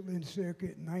the Chitlin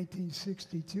circuit in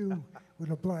 1962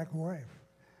 with a black wife.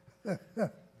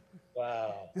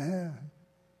 Wow.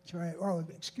 Try. Oh,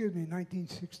 excuse me,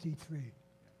 1963.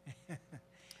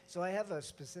 So I have a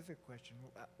specific question.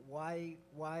 Why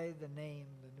the name,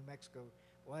 the New Mexico,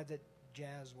 why the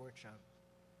Jazz Workshop?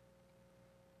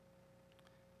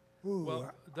 Ooh,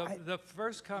 Well, I- the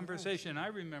first conversation I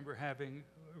remember having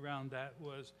around that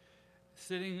was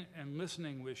sitting and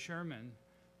listening with Sherman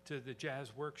to the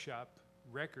Jazz Workshop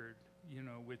record, you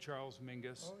know, with Charles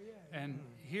Mingus, Oh, yeah, and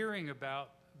hearing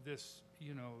about this,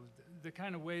 you know, the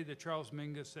kind of way that Charles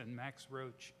Mingus and Max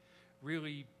Roach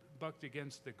really bucked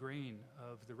against the grain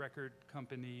of the record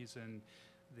companies and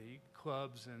the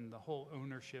clubs and the whole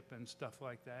ownership and stuff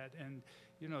like that. And,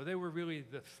 you know, they were really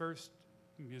the first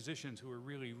musicians who were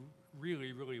really,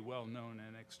 really, really well known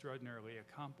and extraordinarily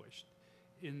accomplished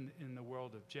in the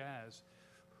world of jazz,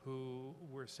 who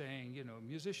were saying, you know,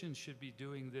 musicians should be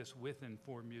doing this with and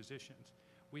for musicians.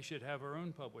 We should have our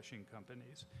own publishing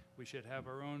companies. We should have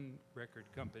our own record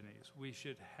companies. We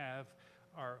should have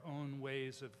our own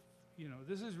ways of, you know,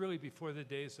 this is really before the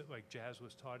days that like jazz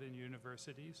was taught in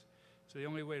universities. So the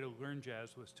only way to learn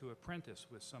jazz was to apprentice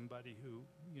with somebody who,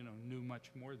 you know, knew much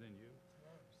more than you,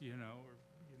 you know, or,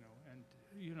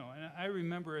 and I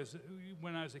remember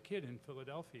when I was a kid in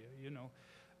Philadelphia, you know,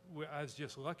 I was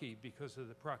just lucky because of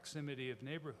the proximity of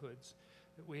neighborhoods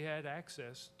that we had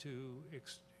access to,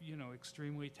 you know,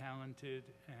 extremely talented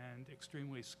and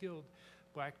extremely skilled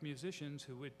black musicians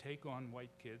who would take on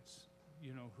white kids,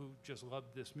 you know, who just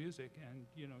loved this music and,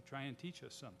 you know, try and teach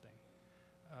us something.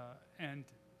 And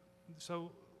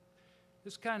so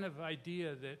this kind of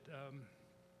idea that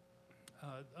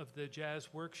of the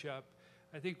Jazz Workshop,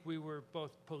 I think we were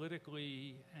both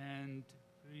politically and,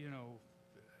 you know,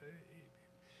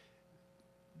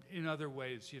 in other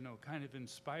ways, you know, kind of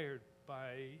inspired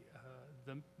by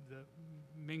the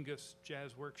Mingus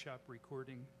Jazz Workshop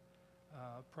recording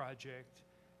project,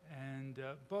 and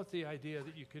both the idea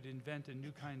that you could invent a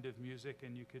new kind of music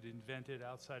and you could invent it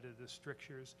outside of the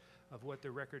strictures of what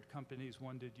the record companies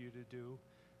wanted you to do.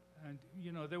 And,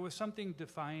 you know, there was something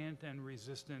defiant and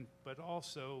resistant, but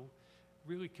also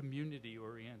really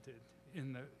community-oriented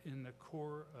in the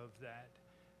core of that,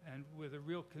 and with a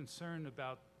real concern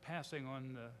about passing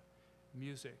on the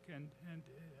music. And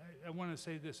I want to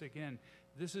say this again.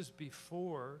 This is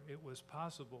before it was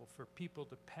possible for people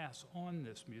to pass on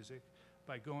this music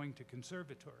by going to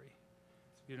conservatory.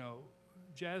 You know,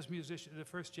 the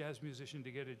first jazz musician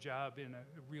to get a job in a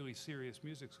really serious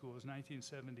music school was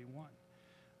 1971.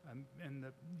 And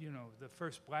the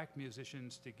first black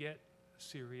musicians to get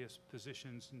serious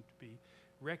positions and to be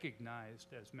recognized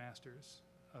as masters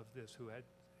of this, who had,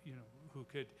 you know,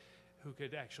 who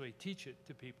could actually teach it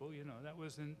to people, you know, that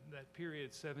was in that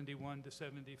period, 71 to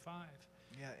 75.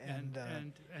 Yeah,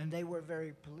 and they were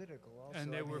very political also.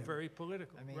 And they were very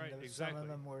political, I mean, right, some exactly. of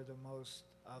them were the most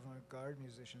avant-garde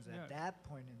musicians at that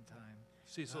point in time.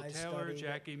 Cecil I Taylor, studied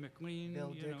Jackie McLean,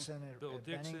 Bill you know, Dixon Bill at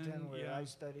Dixon, Bennington, where yeah. I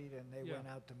studied, and they Yeah. went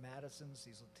out to Madison.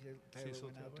 Cecil Taylor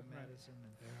went out to right. Madison,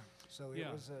 and so it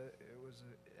Yeah. was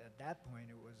at that point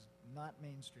it was not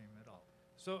mainstream at all.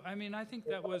 So, I mean, I think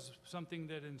that was something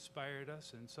that inspired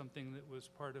us and something that was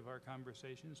part of our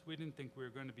conversations. We didn't think we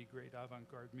were going to be great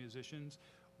avant-garde musicians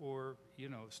or, you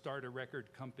know, start a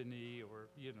record company or,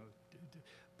 you know,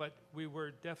 but we were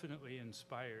definitely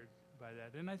inspired by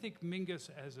that. And I think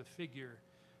Mingus as a figure,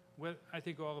 well, I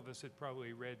think all of us had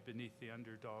probably read Beneath the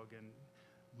Underdog and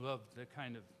loved the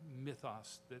kind of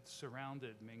mythos that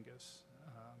surrounded Mingus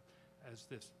as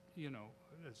this, you know,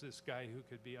 as this guy who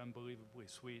could be unbelievably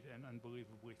sweet and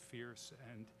unbelievably fierce,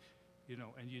 and, you know,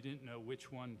 and you didn't know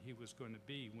which one he was going to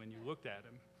be when you looked at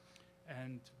him.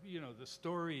 And, you know, the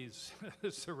stories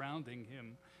surrounding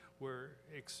him were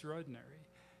extraordinary.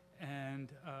 And,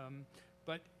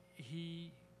 but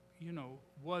he, you know,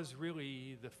 was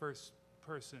really the first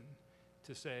person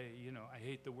to say, you know, I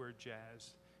hate the word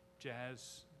jazz.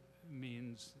 Jazz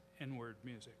means N-word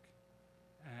music.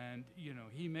 And, you know,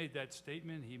 he made that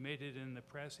statement. He made it in the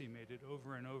press. He made it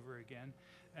over and over again.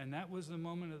 And that was the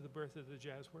moment of the birth of the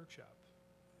Jazz Workshop.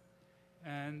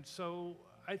 And so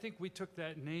I think we took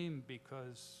that name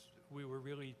because we were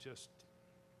really just,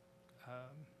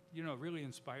 you know, really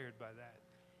inspired by that.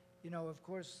 You know, of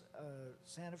course,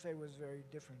 Santa Fe was very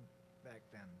different back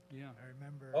then. Yeah. I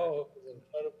remember. Oh, it was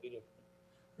incredibly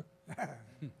different.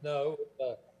 No,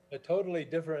 a totally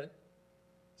different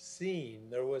scene.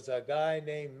 There was a guy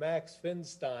named Max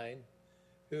Finstein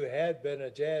who had been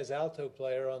a jazz alto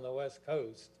player on the West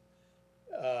Coast,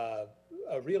 a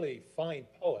really fine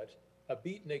poet, a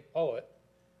beatnik poet,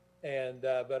 and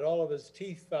but all of his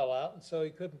teeth fell out, and so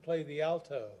he couldn't play the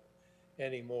alto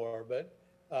anymore. But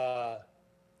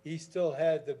he still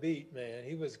had the beat, man.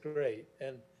 He was great.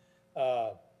 And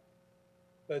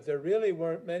but there really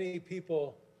weren't many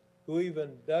people who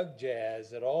even dug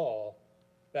jazz at all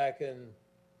back in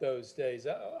those days.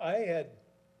 I had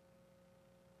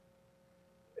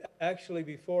actually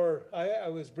before, I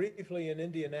was briefly in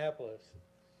Indianapolis,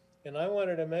 and I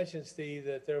wanted to mention, Steve,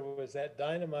 that there was that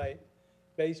dynamite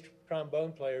bass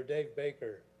trombone player, Dave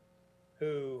Baker,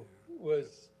 who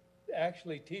was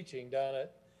actually teaching down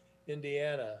at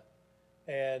Indiana.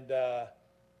 And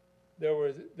there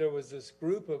was this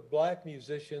group of black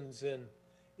musicians in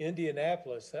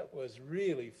Indianapolis that was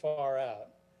really far out,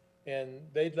 and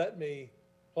they'd let me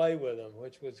play with them,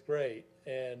 which was great.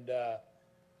 And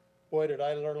boy, did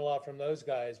I learn a lot from those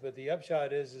guys. But the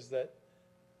upshot is that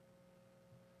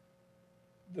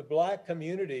the black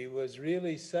community was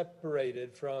really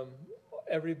separated from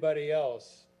everybody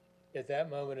else at that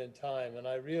moment in time. And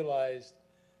I realized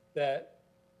that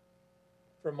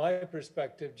from my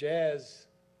perspective, jazz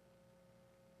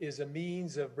is a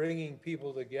means of bringing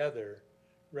people together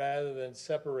rather than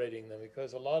separating them,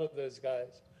 because a lot of those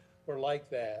guys were like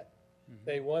that. Mm-hmm.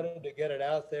 They wanted to get it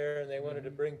out there, and they wanted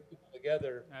to bring people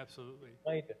together. Absolutely.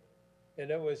 And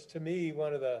it was, to me,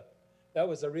 that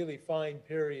was a really fine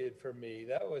period for me.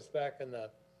 That was back in the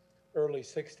early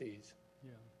 60s.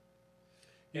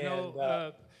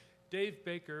 Yeah. Dave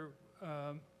Baker,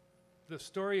 the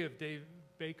story of Dave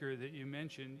Baker that you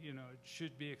mentioned, it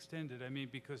should be extended. I mean,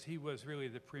 because he was really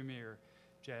the premier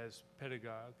jazz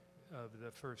pedagogue of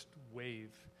the first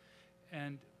wave.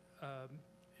 And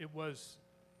it was,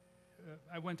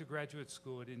 I went to graduate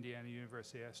school at Indiana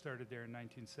University. I started there in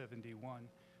 1971.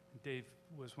 Dave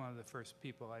was one of the first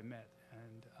people I met,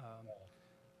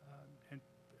 and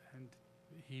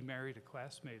he married a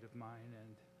classmate of mine,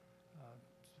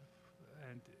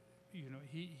 and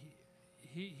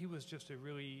he was just a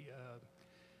really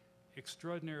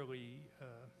extraordinarily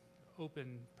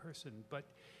open person. But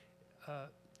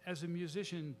as a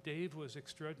musician, Dave was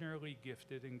extraordinarily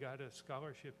gifted and got a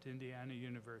scholarship to Indiana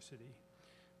University,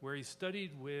 where he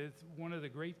studied with one of the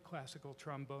great classical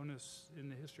trombonists in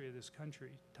the history of this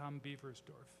country, Tom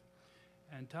Beversdorf.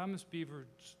 And Thomas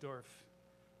Beversdorf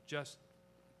just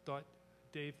thought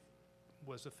Dave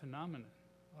was a phenomenon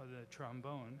of the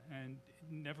trombone, and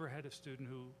never had a student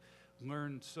who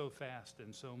learned so fast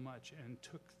and so much and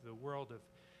took the world of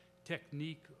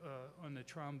technique on the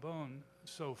trombone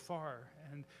so far,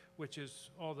 and which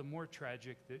is all the more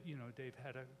tragic that Dave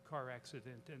had a car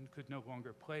accident and could no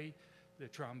longer play the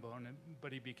trombone,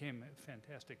 but he became a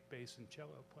fantastic bass and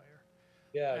cello player.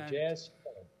 Yeah, jazz.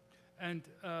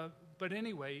 But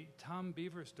anyway, Tom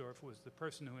Beversdorf was the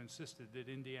person who insisted that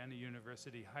Indiana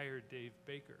University hire Dave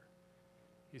Baker.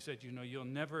 He said, you'll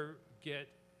never get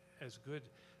as good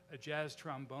a jazz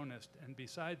trombonist, and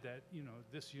beside that,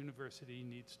 this university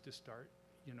needs to start,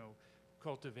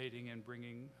 cultivating and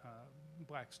bringing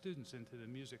black students into the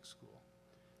music school.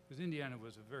 Because Indiana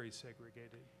was a very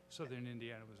segregated, Southern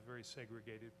Indiana was a very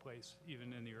segregated place,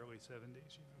 even in the early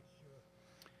 70s,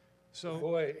 So,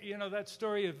 boy, that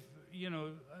story of,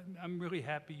 I'm really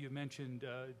happy you mentioned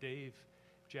Dave,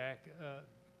 Jack,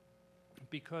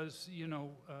 because,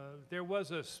 there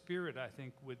was a spirit, I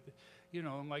think, with,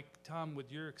 like Tom,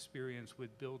 with your experience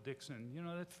with Bill Dixon,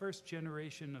 that first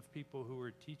generation of people who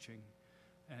were teaching.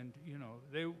 And,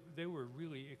 they were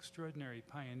really extraordinary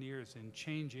pioneers in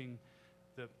changing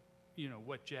the,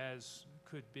 what jazz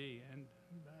could be. And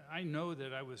I know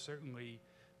that I was certainly,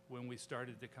 when we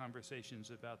started the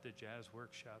conversations about the jazz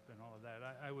workshop and all of that,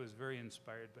 I was very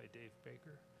inspired by Dave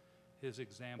Baker. His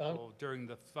example during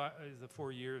the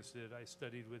 4 years that I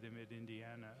studied with him at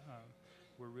Indiana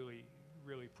were really,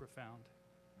 really profound.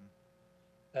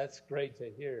 That's great to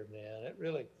hear, man. It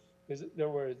really, because there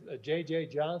was J.J.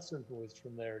 Johnson who was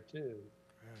from there too.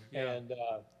 Yeah. And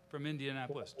from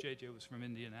Indianapolis. J.J. was from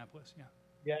Indianapolis, yeah.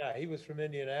 Yeah, he was from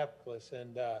Indianapolis.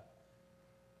 And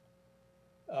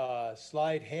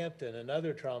Slide Hampton,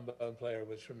 another trombone player,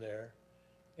 was from there.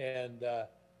 And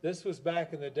this was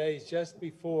back in the days just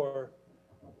before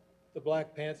the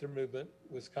Black Panther movement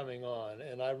was coming on.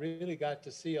 And I really got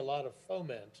to see a lot of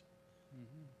foment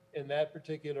in that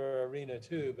particular arena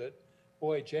too. But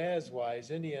boy,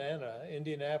 jazz-wise,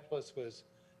 Indianapolis was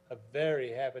a very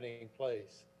happening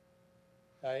place.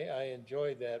 I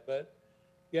enjoyed that. But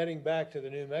getting back to the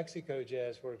New Mexico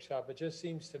Jazz Workshop, it just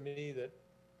seems to me that,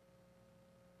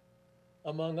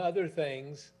 among other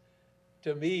things,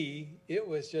 to me, it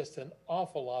was just an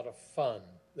awful lot of fun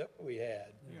that we had.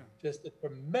 Yeah. Just a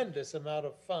tremendous amount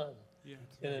of fun. Yeah.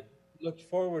 And it looked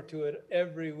forward to it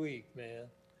every week, man.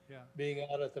 Yeah. Being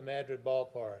out at the Madrid Ball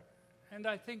Park. And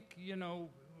I think,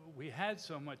 we had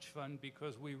so much fun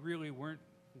because we really weren't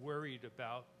worried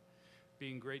about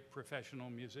being great professional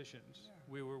musicians.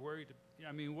 We were worried,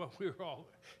 I mean, what we were all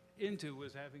into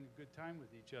was having a good time with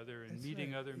each other and That's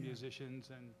meeting right, other yeah. musicians,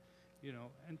 and you know,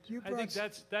 and You I think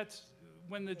brought that's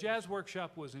when the jazz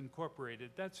workshop was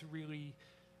incorporated, that's really,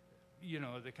 you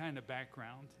know, the kind of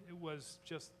background. It was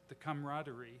just the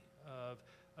camaraderie of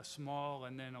a small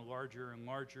and then a larger and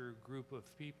larger group of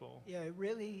people. Yeah, it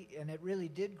really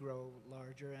did grow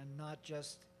larger, and not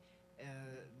just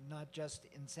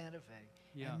in Santa Fe,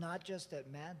 Yeah. and not just at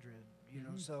Madrid. You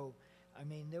know, Mhm. so I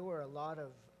mean, there were a lot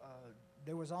of.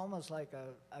 There was almost like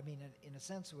in a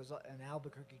sense, it was an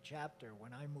Albuquerque chapter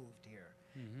when I moved here.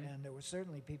 Mhm. And there were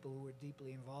certainly people who were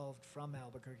deeply involved from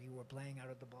Albuquerque who were playing out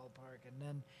at the ballpark. And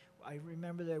then I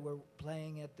remember they were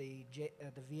playing at the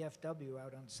VFW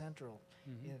out on Central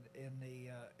Mhm.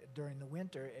 during the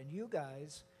winter. And you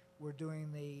guys were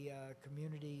doing the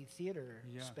community theater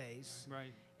Yeah. space.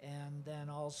 Right. And then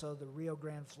also the Rio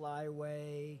Grande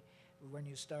Flyway, when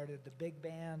you started the big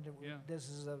band. Yeah. This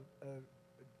is a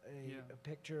Yeah.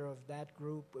 picture of that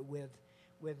group with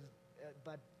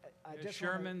but I Yeah, just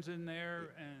Sherman's in there,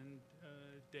 and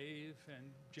Dave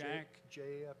and Jack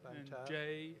Jay up on and top.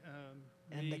 Jay.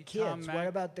 and me, the Tom kids. Mack, What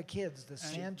about the kids? The and-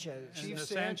 Sanchez. and Chief the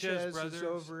Sanchez Sanchez brothers. is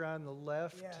over on the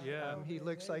left. Yeah. He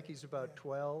looks like he's about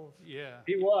 12. Yeah.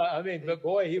 He was, I mean, but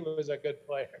boy, he was a good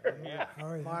player. Yeah.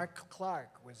 Oh, yeah. Mark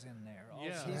Clark was in there.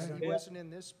 Yeah. Also. He wasn't in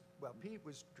this. Well, Pete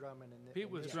was drumming in this. Pete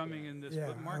was drumming in this, Yeah,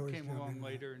 but I Mark was came drumming along in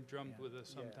later and drummed Yeah. with us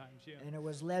Yeah. sometimes. Yeah. And it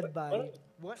was led by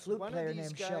One, flute one player of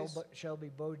these named guys, Shelby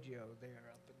Boggio there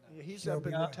up in the. he's up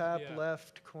in the Shelby. top Yeah.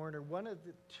 left corner. One of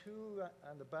the two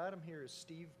on the bottom here is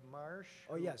Steve Marsh.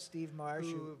 Oh yeah, Steve Marsh.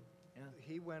 Who, Yeah.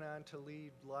 he went on to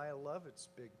lead Lyle Lovett's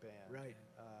big band. Right.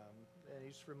 And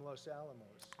he's from Los Alamos.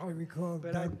 I recall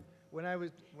But Doug, when I was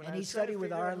And I he was trying to studied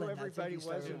with figure out who Arlen. I think everybody he was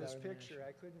started in with this Arlen picture,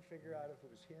 I couldn't figure out if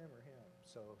it was him or him.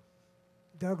 So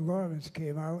Doug Lawrence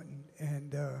came out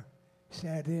and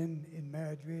sat in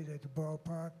Madrid at the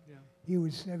ballpark. Yeah. He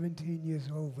was 17 years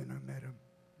old when I met him.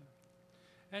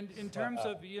 And in terms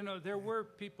of, you know, there were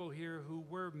people here who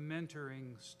were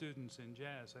mentoring students in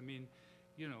jazz. I mean,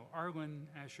 you know, Arlen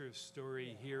Asher's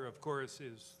story here, of course,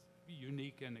 is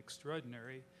unique and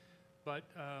extraordinary. But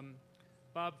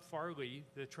Bob Farley,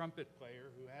 the trumpet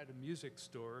player who had a music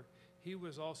store, he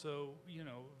was also, you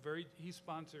know, he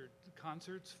sponsored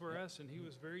concerts for us, and he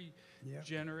was very Yeah.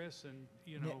 generous. And,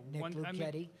 you know, Nick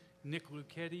Lucchetti. Nick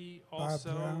Lucchetti Bob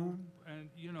also. Brown. And,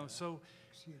 you know, so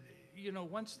you know,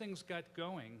 once things got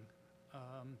going,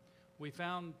 we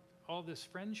found all this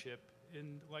friendship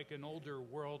in like an older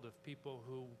world of people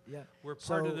who Yeah. were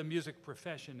part of So- the music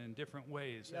profession in different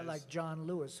ways. Yeah, as- like John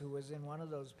Lewis, who was in one of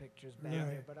those pictures back Right.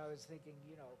 there. But I was thinking,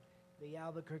 you know, the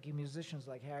Albuquerque musicians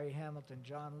like Harry Hamilton,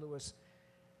 John Lewis,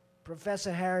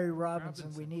 Professor Harry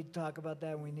Robinson. We need to talk about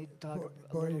that. And we need to talk Boy- a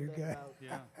boy, little you bit got- about.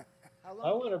 yeah. How I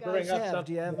long do wanna you bring guys up have?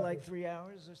 Do you have something- like 3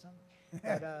 hours or something?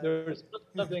 But, There's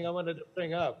something I wanted to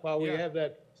bring up while we Yeah. have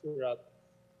that picture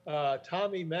up.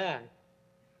 Tommy Mack,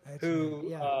 That's who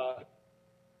Yeah.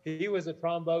 he was a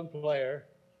trombone player,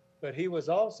 but he was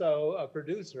also a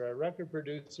producer, a record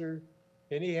producer,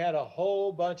 and he had a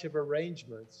whole bunch of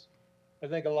arrangements. I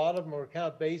think a lot of them were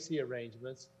Count Basie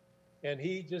arrangements, and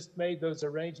he just made those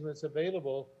arrangements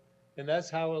available, and that's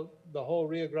how the whole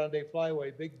Rio Grande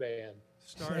Flyway Big Band.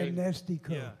 Sam Nestico.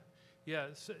 Yeah.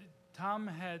 Yeah. So Tom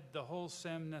had the whole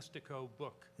Sam Nestico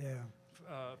book. Yeah.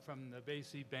 From the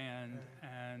Basie Band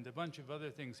and a bunch of other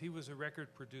things. He was a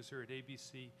record producer at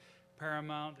ABC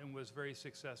Paramount and was very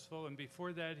successful. And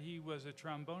before that, he was a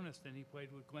trombonist and he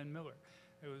played with Glenn Miller.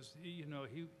 It was, you know,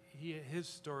 his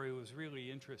story was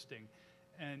really interesting.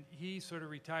 And he sort of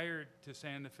retired to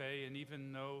Santa Fe, and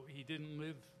even though he didn't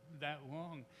live that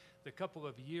long, the couple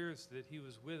of years that he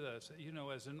was with us, you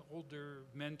know, as an older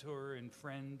mentor and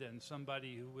friend and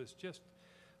somebody who was just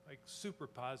like super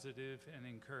positive and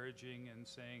encouraging and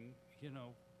saying, you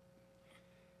know,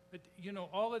 but you know,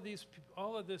 all of this,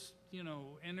 you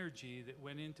know, energy that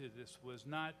went into this was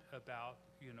not about,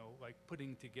 you know, like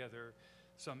putting together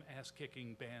some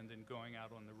ass-kicking band and going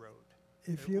out on the road.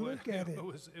 If you look at it,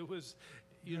 it was,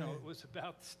 you know, it was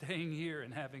about staying here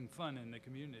and having fun in the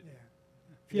community.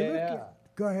 yeah. If you look Yeah.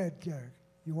 at, go ahead, Jack.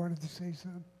 You wanted to say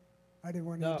something? I didn't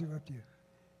want to No. interrupt you.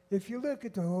 If you look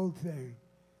at the whole thing,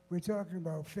 we're talking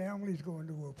about families going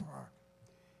to a park,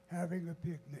 having a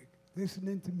picnic,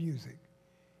 listening to music.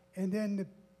 And then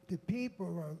the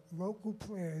people are local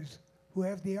players who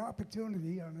have the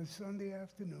opportunity on a Sunday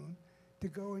afternoon to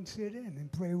go and sit in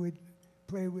and play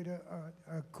with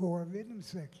a core rhythm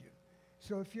section.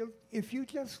 So if you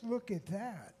just look at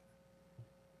that,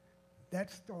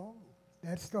 that's the whole.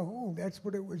 That's the whole. That's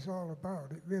what it was all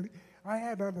about. It really. I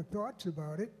had other thoughts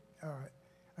about it.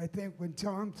 I think when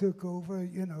Tom took over,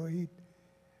 you know,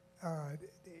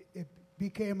 it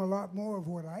became a lot more of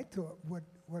what I thought.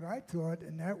 What I thought,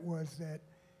 and that was that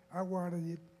I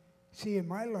wanted to see in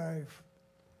my life.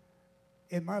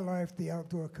 In my life, the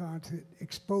outdoor concert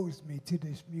exposed me to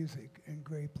this music and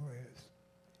great players.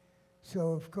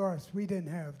 So of course we didn't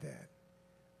have that,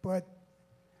 but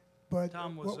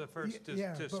Tom was the first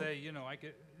to say, you know,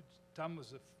 Tom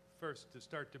was the first to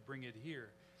start to bring it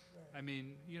here. Right. I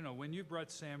mean, you know, when you brought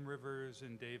Sam Rivers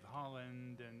and Dave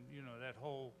Holland and, you know, that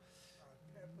whole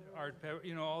Art Pepper,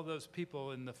 you know, all those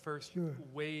people in the first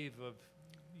wave of,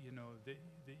 you know, that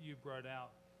you brought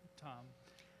out, Tom,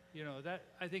 you know, that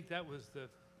I think that was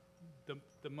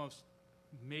the most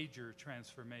major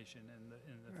transformation in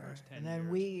the first 10 years. And then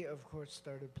we, of course,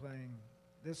 started playing.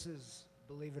 This is,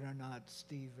 believe it or not,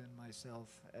 Steve and myself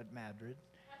at Madrid.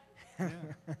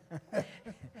 Yeah.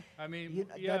 I mean,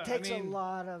 that takes a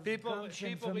lot of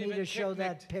gumption for me to show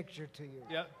that picture to you.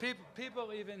 Yeah,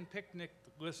 people even picnicked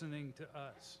listening to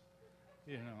us,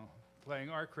 you know, playing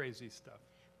our crazy stuff.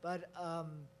 But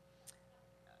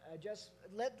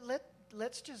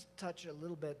let's just touch a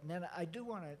little bit, and then I do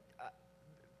want to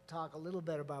talk a little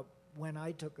bit about when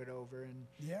I took it over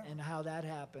and how that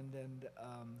happened, and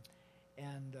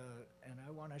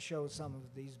I want to show some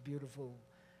of these beautiful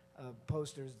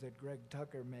posters that Greg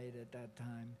Tucker made at that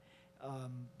time.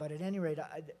 But at any rate,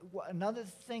 another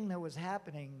thing that was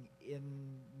happening in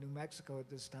New Mexico at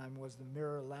this time was the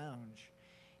Mirror Lounge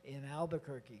in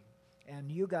Albuquerque,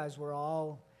 and you guys were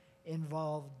all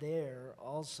involved there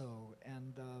also.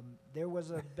 And there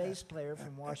was a bass player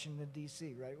from Washington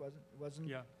D.C., right? Wasn't?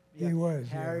 Yeah. He was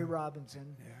Harry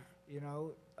Robinson. Yeah. You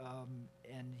know,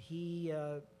 and he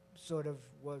sort of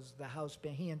was the house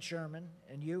band. He and Sherman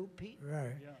and you, Pete.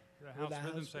 Right. Yeah. The house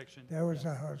rhythm section. That was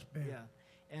a house band. Yeah.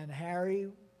 And Harry,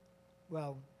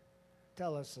 well,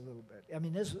 tell us a little bit. I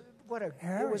mean, it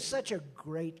was such a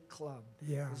great club.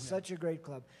 Yeah. It was such a great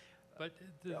club. But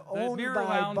the owned Mirror by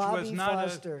Lounge Bobby was not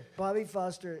Foster. Bobby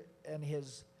Foster and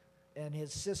his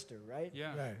sister, right?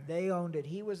 Yeah. Right. They owned it.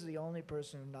 He was the only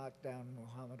person who knocked down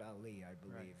Muhammad Ali, I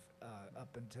believe,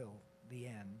 up until the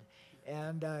end.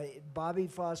 And Bobby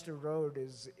Foster Road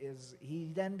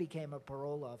he then became a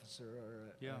parole officer.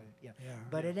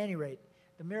 But at any rate,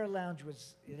 the Mirror Lounge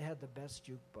had the best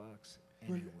jukebox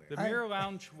anywhere. The Mirror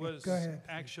Lounge was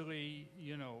actually,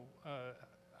 you know,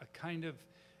 a kind of,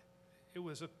 it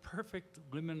was a perfect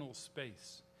liminal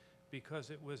space because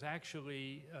it was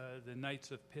actually the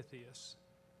Knights of Pythias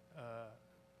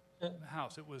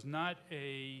house. It was not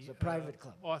a private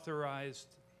club, authorized,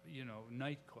 you know,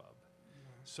 nightclub.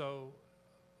 So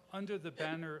under the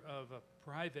banner of a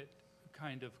private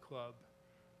kind of club,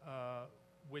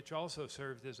 which also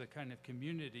served as a kind of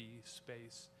community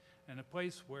space and a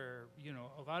place where, you know,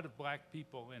 a lot of black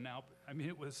people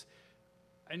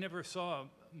I never saw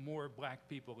more black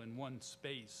people in one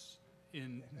space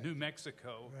in New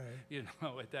Mexico, you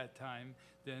know, at that time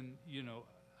than, you know,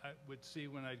 I would see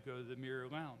when I'd go to the Mirror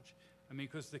Lounge. I mean,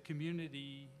 because the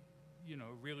community, you know,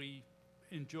 really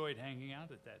enjoyed hanging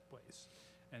out at that place.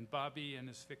 And Bobby and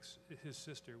his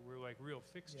sister were like real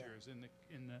fixtures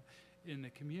in the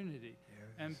community.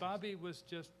 Yeah, and Bobby was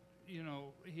just, you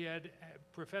know, he had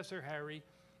Professor Harry,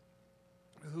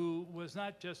 who was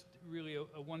not just really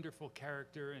a wonderful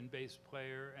character and bass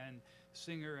player and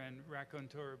singer and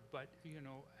raconteur, but, you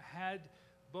know, had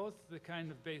both the kind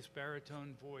of bass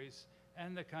baritone voice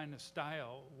and the kind of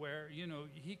style where, you know,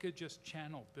 he could just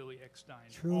channel Billy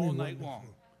Eckstine all night long.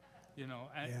 You know,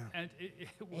 and it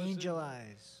was Angel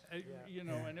Eyes. You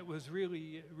know, and it was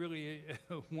really, really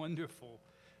a wonderful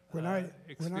When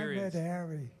experience. I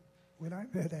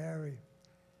met Harry,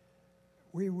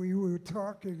 we were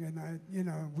talking,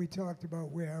 and we talked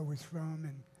about where I was from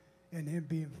and him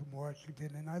being from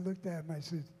Washington, and I looked at him, I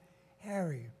said,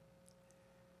 Harry,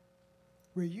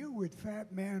 were you with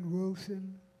Fat Man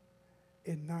Wilson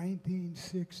in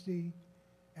 1960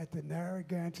 at the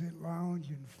Narragansett Lounge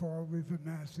in Fall River,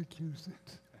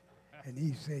 Massachusetts? And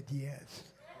he said yes.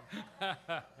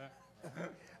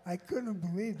 I couldn't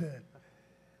believe that.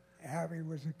 Harry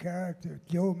was a character.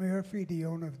 Joe Murphy, the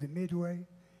owner of the Midway,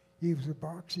 he was a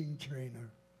boxing trainer.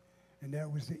 And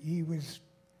he was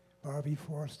Bobby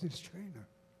Foster's trainer.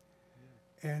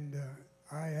 Yeah. And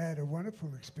I had a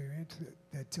wonderful experience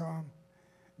that Tom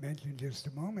mentioned just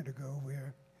a moment ago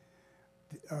where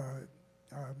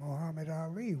Muhammad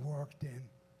Ali walked in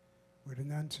with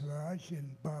an entourage and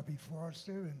Bobby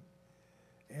Foster,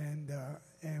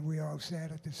 and we all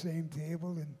sat at the same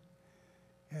table and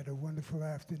had a wonderful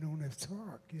afternoon of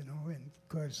talk, you know, and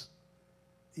because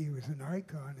he was an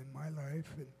icon in my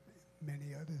life and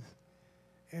many others.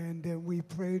 And we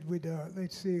played with,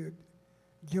 let's see,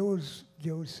 Joe's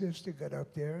sister got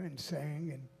up there and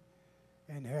sang,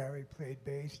 and Harry played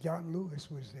bass. John Lewis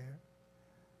was there.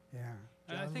 Yeah.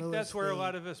 And I John think Lewis, that's where a the-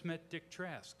 lot of us met Dick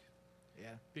Trask,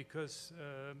 Yeah. because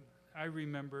I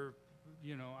remember,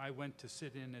 you know, I went to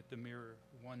sit in at the Mirror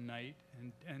one night,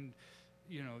 and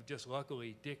you know, just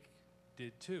luckily Dick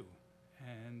did too.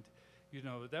 And, you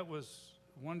know, that was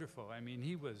wonderful. I mean,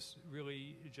 he was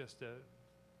really just a,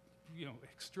 you know,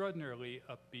 extraordinarily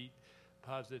upbeat,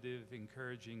 positive,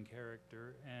 encouraging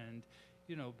character. And,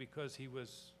 you know, because he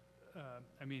was,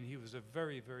 I mean, he was a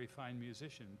very, very fine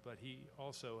musician, but he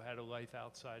also had a life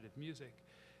outside of music.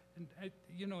 And,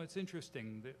 you know, it's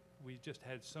interesting that we just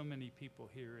had so many people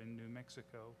here in New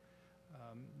Mexico,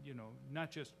 you know,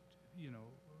 not just, you know,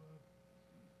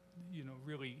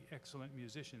 really excellent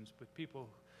musicians, but people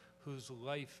whose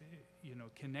life, you know,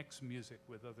 connects music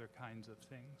with other kinds of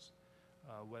things,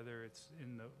 whether it's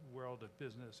in the world of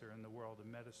business or in the world of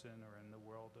medicine or in the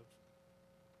world of,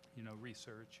 you know,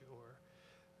 research.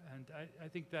 And I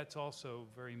think that's also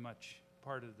very much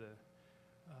part of the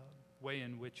way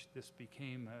in which this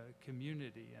became a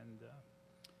community. And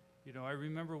you know, I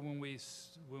remember when we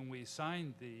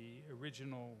signed the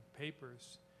original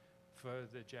papers for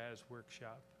the jazz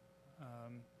workshop,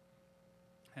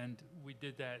 and we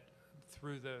did that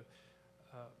through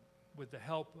with the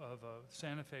help of a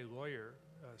Santa Fe lawyer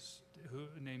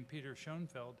named Peter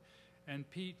Schoenfeld. And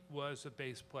Pete was a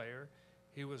bass player.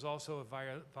 He was also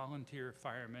a volunteer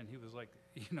fireman. He was like,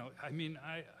 you know, I mean,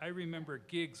 I remember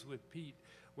gigs with Pete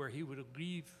where he would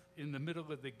leave in the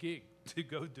middle of the gig to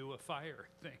go do a fire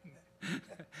thing.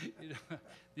 You know,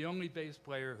 the only bass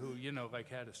player who, you know, like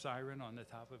had a siren on the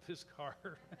top of his car.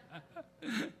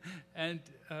 And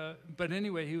but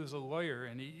anyway, he was a lawyer,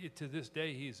 and to this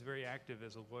day he's very active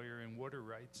as a lawyer in water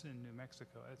rights in New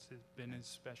Mexico. That's been his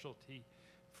specialty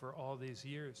for all these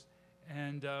years.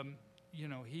 And you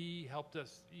know, he helped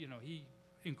us. You know, he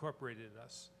incorporated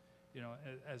us, you know,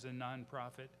 as a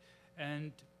nonprofit.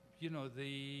 And you know,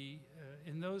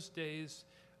 in those days,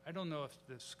 I don't know if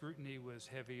the scrutiny was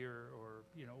heavier or,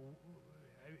 you know,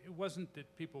 it wasn't that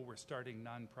people were starting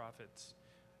nonprofits,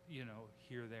 you know,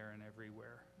 here, there, and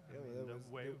everywhere. I mean,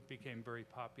 the way it became very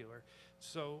popular.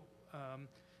 So,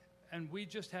 and we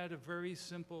just had a very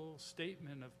simple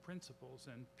statement of principles,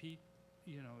 and Pete,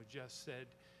 you know, just said,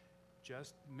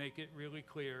 just make it really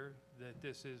clear that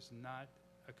this is not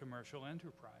a commercial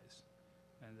enterprise,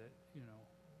 and that, you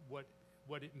know,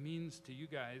 what it means to you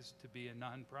guys to be a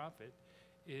nonprofit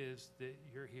is that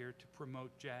you're here to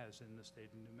promote jazz in the state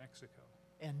of New Mexico.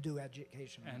 And do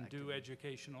educational And activity. do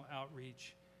educational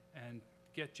outreach and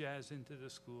get jazz into the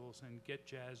schools and get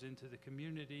jazz into the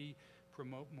community,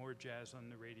 promote more jazz on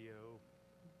the radio,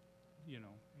 you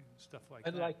know, stuff like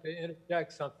that. I'd like to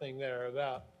interject something there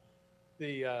about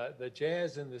the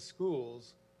jazz in the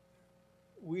schools.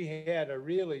 We had a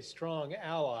really strong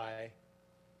ally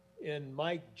in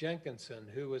Mike Jenkinson,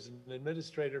 who was an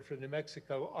administrator for New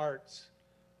Mexico Arts.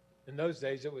 In those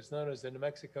days, it was known as the New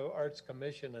Mexico Arts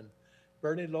Commission, and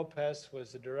Bernie Lopez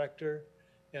was the director,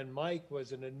 and Mike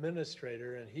was an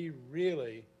administrator, and he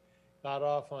really got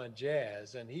off on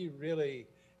jazz, and he really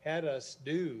had us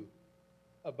do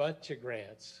a bunch of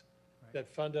grants that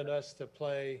funded us to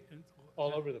play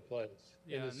all over the place.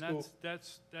 Yeah, in the and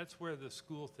school. that's where the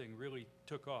school thing really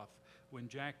took off, when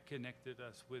Jack connected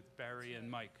us with Barry and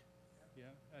Mike. Yeah,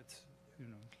 that's, you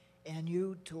know. And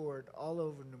you toured all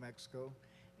over New Mexico,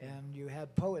 and you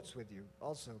had poets with you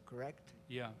also, correct?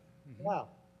 Yeah. Mhm. Wow.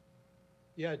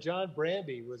 Yeah, John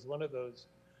Brandy was one of those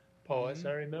poets.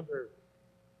 I remember.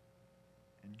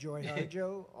 And Joy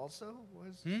Harjo also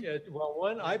was? Yeah,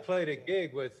 well, I played a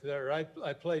gig with her.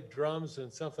 I played drums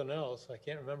and something else. I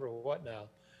can't remember what now.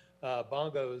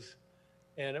 Bongos.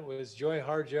 And it was Joy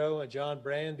Harjo and John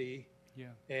Brandy. Yeah.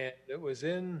 And it was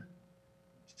in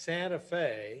Santa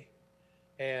Fe.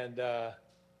 And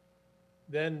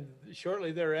then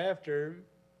shortly thereafter,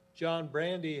 John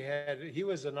Brandy he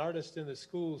was an artist in the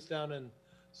schools down in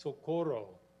Socorro,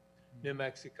 New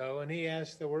Mexico, and he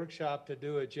asked the workshop to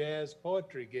do a jazz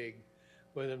poetry gig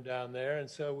with him down there, and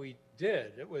so we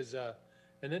did. It was an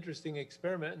interesting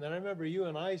experiment. And then I remember you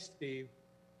and I, Steve,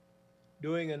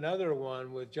 doing another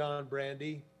one with John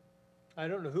Brandy. I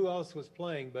don't know who else was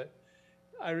playing, but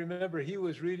I remember he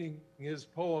was reading his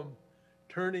poem,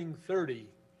 Turning 30.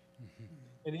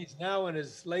 And he's now in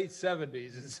his late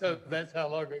 70s, and so that's how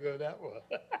long ago that was.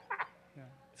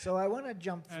 So I want to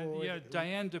jump forward. Yeah,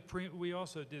 Diane DePrima, we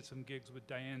also did some gigs with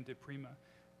Diane DePrima,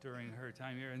 during her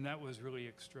time here, and that was really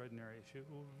extraordinary. She was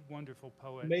a wonderful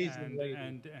poet Amazing lady.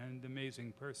 and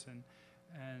amazing person,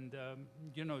 and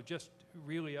you know, just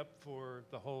really up for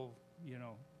the whole, you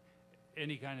know,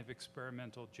 any kind of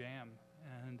experimental jam.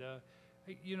 And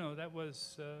you know, that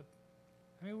was,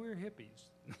 I mean, we were hippies.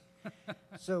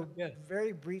 So Yeah.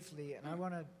 very briefly, and I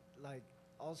want to like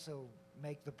also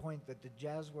make the point that the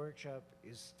Jazz Workshop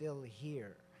is still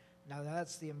here. Now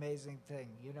that's the amazing thing,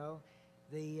 you know.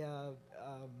 The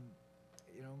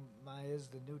you know, Maya's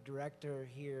the new director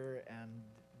here,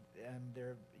 and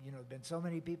there, you know, been so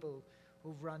many people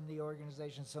who've run the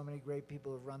organization, so many great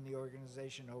people have run the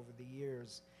organization over the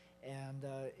years, and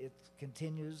it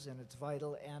continues and it's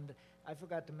vital. And I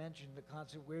forgot to mention the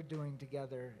concert we're doing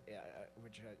together,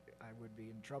 which I would be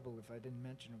in trouble if I didn't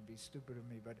mention. It would be stupid of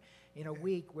me. But in a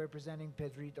week, we're presenting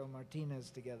Pedrito Martinez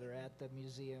together at the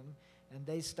museum. And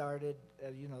they started,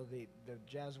 you know, the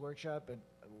Jazz Workshop, and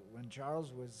when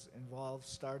Charles was involved,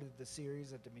 started the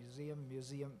series at the museum,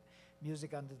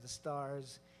 Music Under the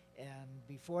Stars. And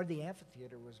before the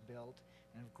amphitheater was built,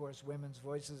 and of course, Women's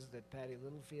Voices that Patty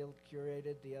Littlefield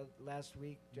curated last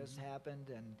week just happened,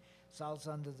 and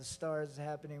Salsa Under the Stars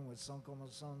happening with Son Como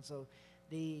Son. So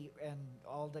and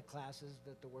all the classes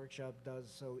that the workshop does.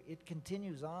 So it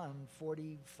continues on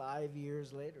 45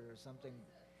 years later or something,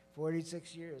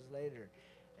 46 years later.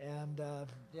 And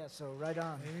yeah, so right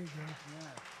on. There you go.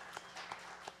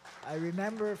 I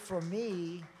remember for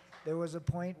me, there was a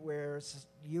point where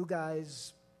you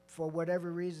guys, for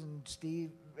whatever reason,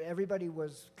 Steve, everybody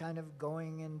was kind of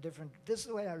going in different, this is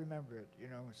the way I remember it, you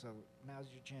know, so now's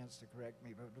your chance to correct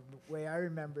me, but the way I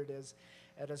remember it is,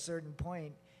 at a certain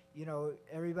point, you know,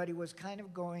 everybody was kind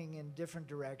of going in different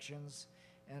directions,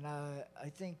 and I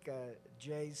think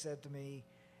Jay said to me,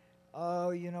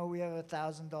 oh, you know, we have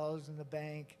 $1,000 in the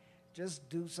bank, just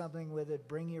do something with it,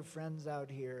 bring your friends out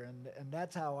here, and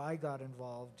that's how I got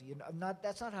involved. You know,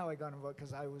 that's not how I got involved,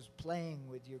 because I was playing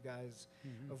with you guys,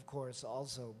 of course,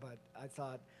 also, but I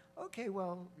thought, okay,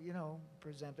 well, you know,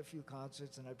 present a few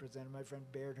concerts, and I presented my friend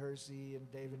Baird Hersey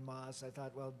and David Moss. I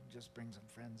thought, well, just bring some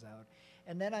friends out.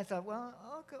 And then I thought, well,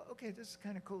 okay, this is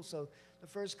kind of cool. So the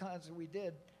first concert we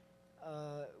did,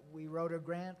 we wrote a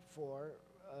grant for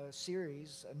a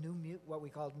series, what we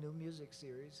called New Music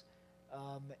Series,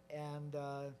 and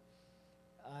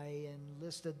I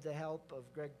enlisted the help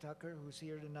of Greg Tucker, who's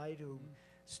here tonight, who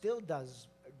still does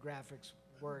graphics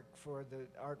work for the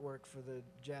artwork for the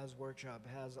Jazz Workshop,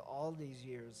 has all these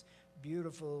years,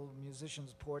 beautiful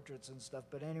musicians' portraits and stuff.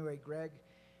 But anyway, Greg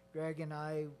and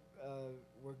I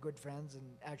were good friends and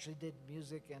actually did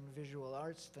music and visual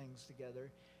arts things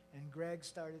together. And Greg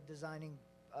started designing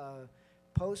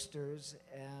posters,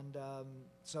 and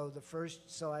so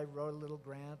I wrote a little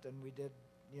grant, and we did,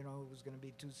 you know, it was going to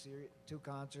be two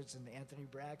concerts, and Anthony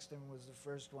Braxton was the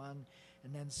first one,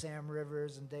 and then Sam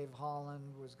Rivers and Dave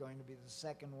Holland was going to be the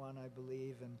second one, I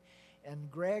believe,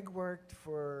 and Greg worked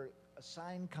for a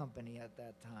sign company at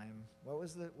that time. It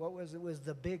was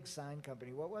the big sign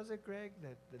company. What was it, Greg?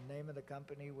 The name of the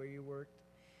company where you worked?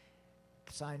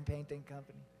 Sign painting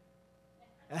company?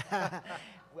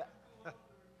 Well,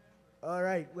 all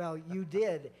right, well, you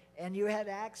did, and you had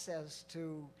access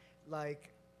to,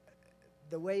 like,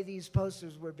 the way these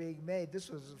posters were being made. This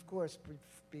was, of course,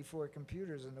 before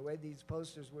computers, and the way these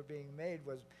posters were being made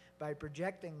was by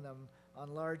projecting them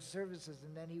on large surfaces,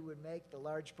 and then he would make the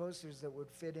large posters that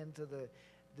would fit into the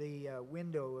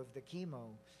window of the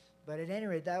chemo. But at any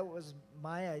rate, that was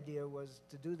my idea, was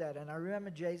to do that. And I remember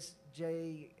Jay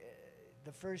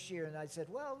the first year, and I said,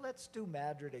 well, let's do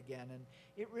Madrid again. And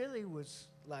it really was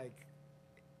like,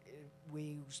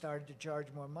 we started to charge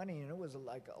more money, and it was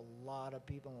like a lot of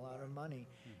people, a lot of money.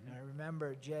 And I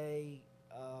remember Jay,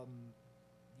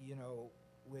 you know,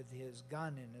 with his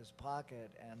gun in his pocket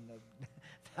and the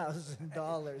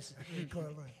 $1,000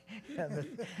 and the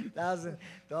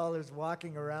 $1,000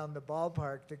 walking around the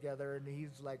ballpark together, and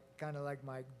he's like kind of like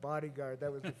my bodyguard.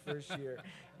 That was the first year,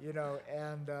 you know.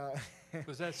 And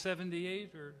Was that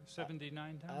 78 or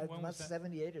 79 time? When was that?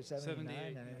 78 or 79, 78, I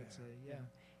yeah. would say, yeah.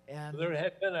 And There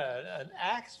had been an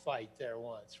axe fight there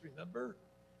once, remember?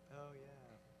 Oh,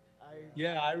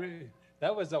 yeah. Yeah,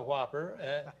 that was a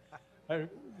whopper.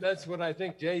 That's when I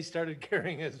think Jay started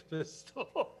carrying his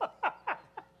pistol.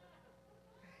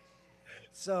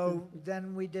 so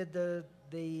then we did the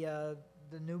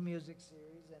new music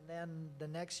series, and then the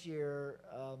next year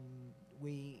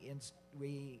we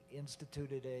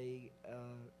instituted a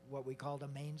what we called a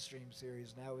mainstream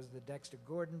series. And that was the Dexter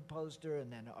Gordon poster, and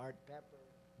then Art Pepper.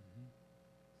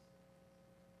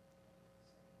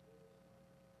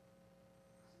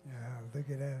 Yeah, look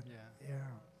at that. Yeah. Yeah.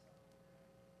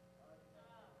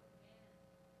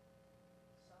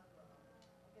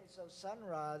 so Sun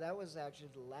Ra, that was actually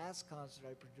the last concert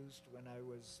I produced when I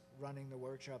was running the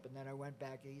workshop, and then I went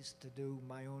back east to do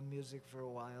my own music for a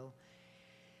while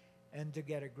and to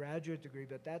get a graduate degree.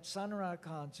 But that Sun Ra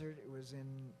concert, it was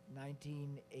in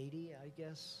 1980, I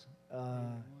guess.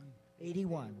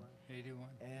 81. 81.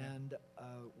 And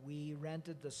we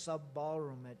rented the sub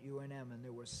ballroom at UNM, and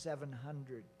there were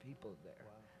 700 people there.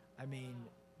 Wow. I mean,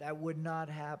 that would not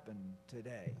happen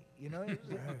today. You know,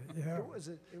 Yeah. it was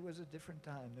a different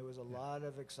time. There was a lot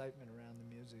of excitement around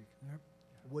the music. Yep.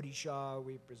 Woody Shaw,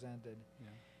 we presented. Yeah.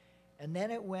 And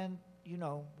then it went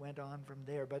on from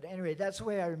there. But anyway, that's the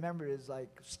way I remember it, is like,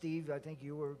 Steve, I think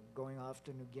you were going off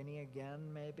to New Guinea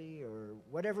again, maybe, or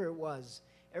whatever it was.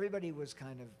 Everybody was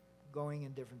kind of going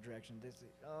in different directions. They said,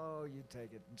 oh, you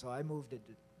take it. And so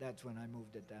that's when I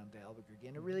moved it down to Albuquerque.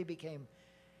 And it really became,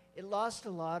 it lost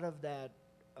a lot of that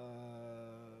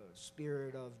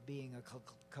spirit of being a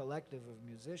collective of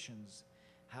musicians,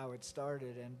 how it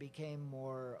started, and became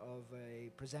more of a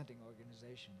presenting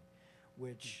organization,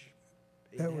 which...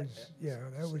 That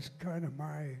was kind of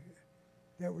I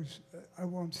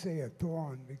won't say a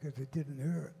thorn because it didn't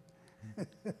hurt.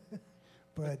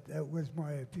 But that was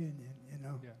my opinion,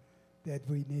 that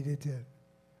we needed to,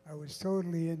 I was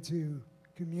totally into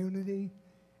community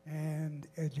and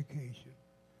education.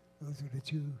 Those are the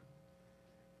two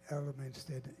elements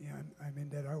that,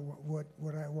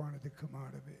 what I wanted to come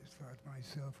out of it as far as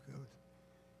myself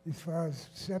goes. As far as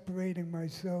separating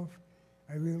myself,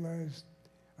 I realized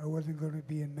I wasn't going to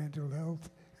be in mental health,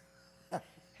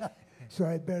 so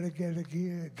I'd better get a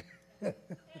gig.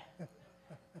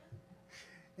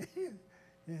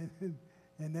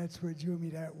 and that's what drew me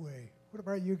that way. What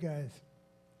about you guys?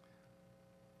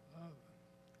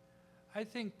 I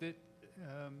think that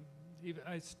even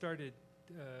I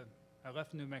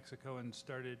left New Mexico and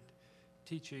started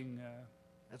teaching.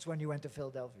 That's when you went to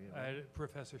Philadelphia, I right? had a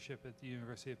professorship at the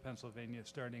University of Pennsylvania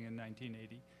starting in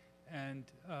 1980. And,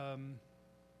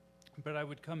 but I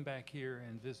would come back here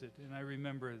and visit, and I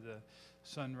remember the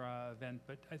Sun Ra event,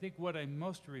 but I think what I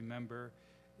most remember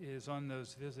is on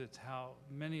those visits how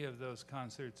many of those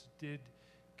concerts did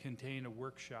contain a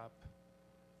workshop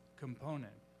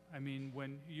component. I mean,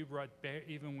 when you brought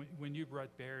when you brought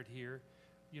Baird here,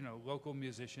 local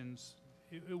musicians,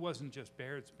 it wasn't just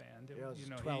Baird's band. It was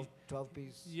 12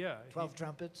 piece. Yeah. 12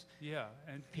 trumpets. Yeah,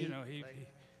 and Pete,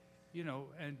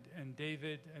 and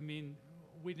David. I mean,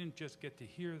 we didn't just get to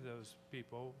hear those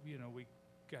people. We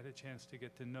got a chance to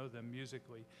get to know them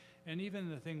musically, and even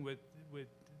the thing with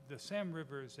the Sam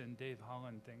Rivers and Dave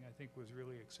Holland thing, I think was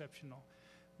really exceptional,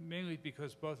 mainly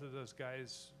because both of those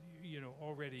guys,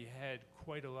 already had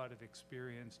quite a lot of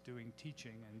experience doing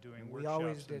teaching and doing And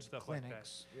workshops and stuff clinics. like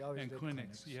that. We always And did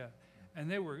clinics, yeah.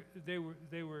 And they were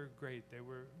great. They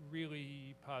were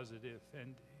really positive,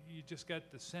 and you just got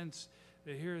the sense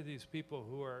that here are these people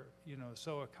who are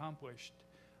so accomplished,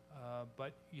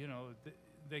 but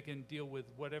they can deal with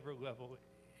whatever level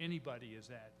anybody is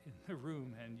at in the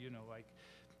room, and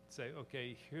say,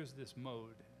 okay, here's this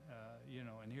mode,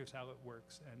 and here's how it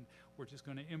works, and we're just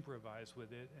going to improvise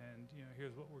with it, and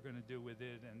here's what we're going to do with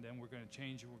it, and then we're going to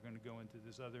change it. We're going to go into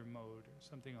this other mode or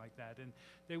something like that, and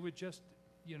they would just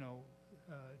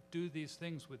do these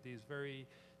things with these very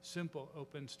simple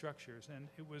open structures, and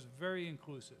it was very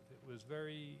inclusive. It was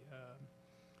very,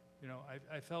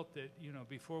 I felt that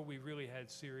before we really had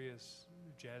serious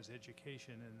jazz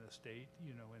education in the state,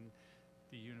 in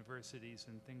the universities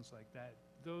and things like that,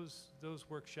 those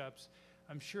workshops,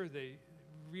 I'm sure they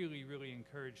really, really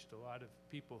encouraged a lot of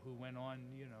people who went on,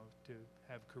 to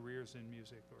have careers in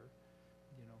music, or,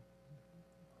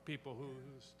 people who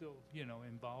still,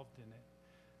 involved in it.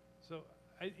 So,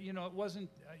 it wasn't,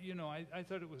 I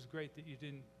thought it was great that you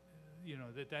didn't,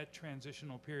 that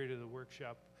transitional period of the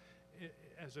workshop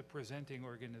as a presenting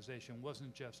organization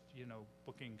wasn't just,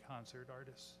 booking concert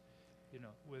artists.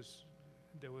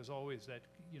 There was always that,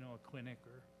 a clinic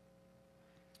or.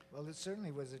 Well, it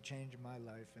certainly was a change in my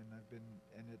life, and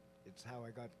it's how I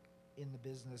got in the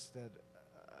business that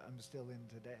I'm still in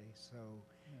today. So,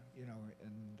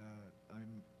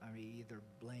 I either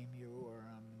blame you or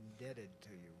I'm indebted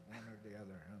to you, one or the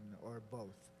other, or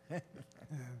both.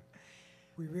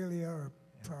 We really are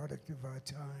a product of our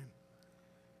time,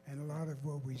 and a lot of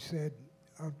what we said,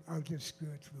 I'll just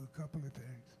skirt through a couple of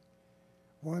things.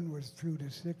 One was through the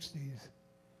 60s.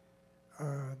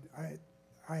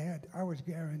 I was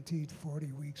guaranteed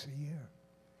 40 weeks a year,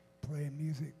 playing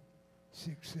music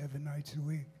 6-7 nights a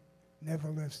week, never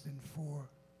less than 4.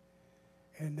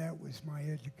 And that was my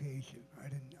education.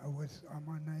 I'm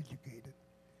uneducated.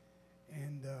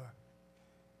 And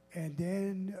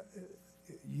then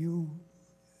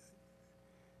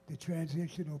the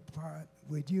transitional part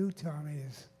with you, Tommy,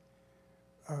 is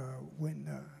when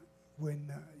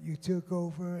you took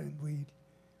over and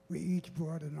we each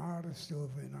brought an artist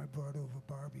over, and I brought over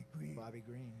Bobby Green. Bobby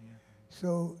Green, yeah.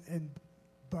 So, and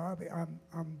Bobby,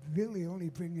 I'm really only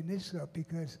bringing this up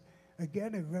because,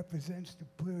 again, it represents the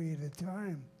period of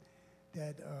time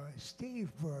that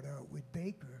Steve brought out with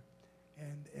Baker,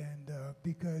 and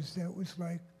because that was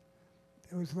like,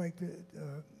 it was like the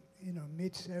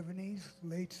mid '70s,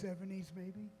 late '70s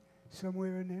maybe,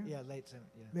 somewhere in there. Yeah, late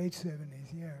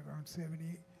 '70s, yeah, around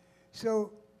 '78.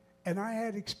 So, and I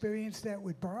had experienced that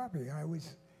with Bobby.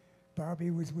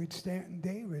 Bobby was with Stanton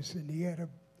Davis, and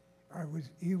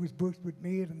he was booked with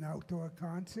me at an outdoor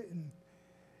concert, and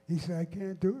he said, "I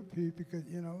can't do it, Pete, because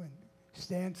and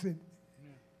Stan said,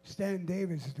 Stan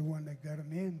Davis is the one that got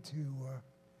him into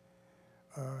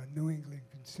New England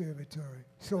Conservatory."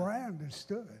 So I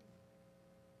understood,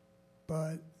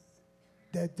 but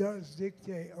that does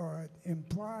dictate or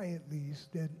imply at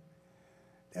least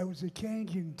that was a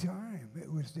changing time.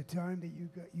 It was the time that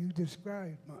you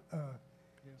described,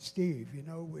 Steve,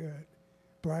 where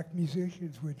black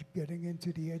musicians were getting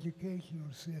into the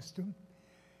educational system.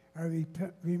 I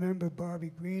remember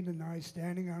Bobby Green and I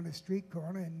standing on a street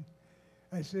corner, and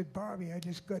I said, "Bobby, I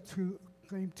just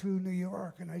came through New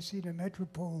York, and I see the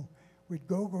Metropole with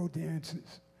go-go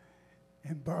dancers."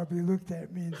 And Bobby looked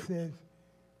at me and says,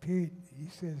 "Pete," he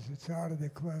says, "it's out of the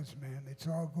clubs, man. It's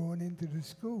all going into the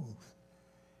schools."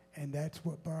 And that's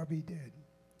what Bobby did.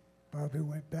 Bobby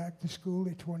went back to school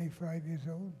at 25 years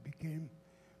old, became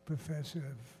professor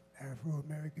of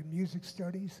Afro-American Music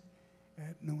Studies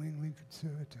at New England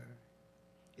Conservatory.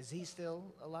 Is he still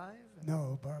alive?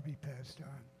 No, Bobby passed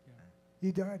on. Yeah.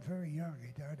 He died very young.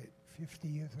 He died at 50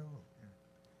 years old.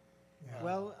 Yeah.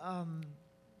 Well,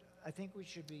 I think we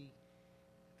should be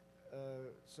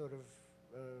sort of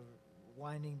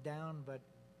winding down, but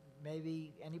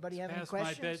maybe anybody have any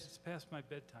questions? It's past my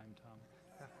bedtime, Tom.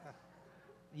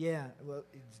 Yeah, well,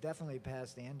 it's definitely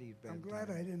past Andy's bedtime. I'm glad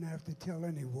I didn't have to tell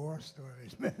any war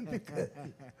stories, man, because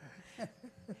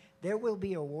There will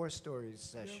be a war stories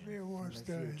session. there'll be a war in the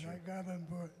stories. future. I got on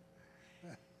board.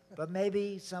 But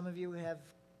maybe some of you have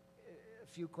a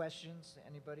few questions.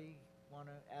 Anybody want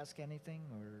to ask anything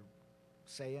or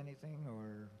say anything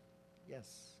or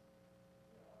yes?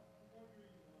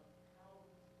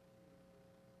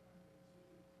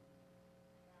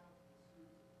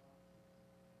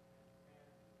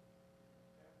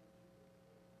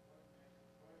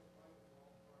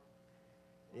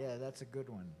 Yeah, that's a good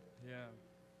one. Yeah.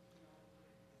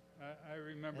 I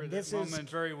remember And that this is- moment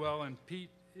very well, and Pete,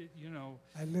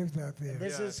 I lived out there.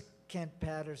 This Yeah. is Kent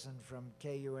Patterson from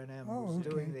KUNM, Oh, who's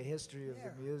doing okay. the history of Yeah.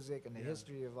 the music and the Yeah.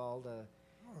 history of all the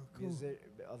Oh, cool. music,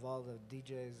 of all the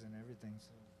DJs and everything.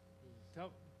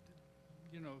 So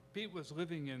Pete was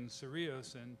living in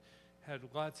Cerrillos and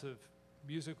had lots of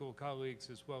musical colleagues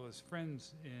as well as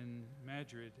friends in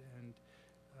Madrid, and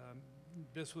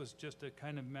this was just a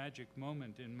kind of magic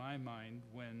moment in my mind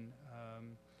when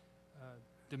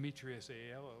Demetrius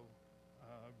Aiello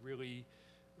really,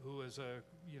 who was a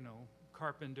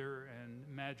carpenter and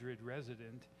Madrid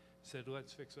resident, said,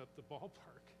 "Let's fix up the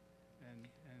ballpark, and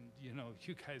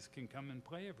you guys can come and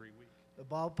play every week." the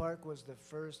ballpark was the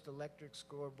first electric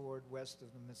scoreboard west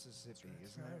of the Mississippi,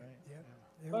 That's isn't that right? Yep.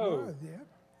 It Oh. was, yeah.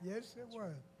 Yes, it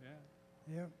was.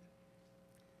 Yeah. Yep.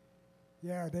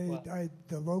 Yeah, Wow.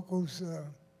 the locals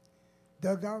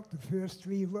dug out the first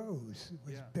 3 rows. It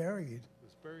was Yeah. buried. It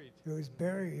was buried. It was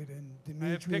buried, and I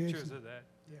have Demetrius. pictures of that.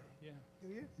 Yeah. Yeah. Do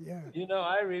you? Yeah.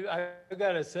 I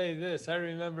got to say this. I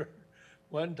remember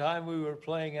one time we were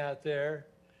playing out there,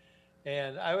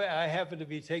 and I happened to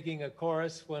be taking a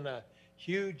chorus when a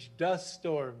huge dust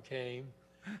storm came,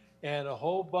 and a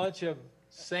whole bunch of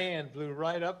sand blew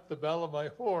right up the bell of my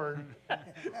horn.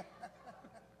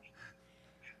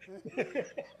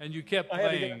 And you kept I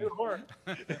had to get a playing. new horn.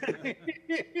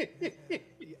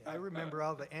 I remember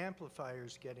all the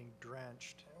amplifiers getting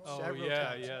drenched Oh, several yeah,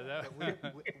 times. yeah,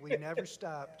 But we never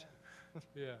stopped.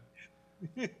 Yeah.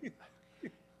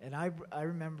 And I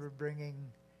remember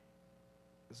bringing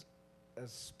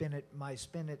my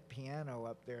Spin-It piano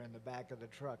up there in the back of the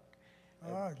truck.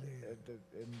 Oh, dear.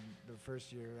 In the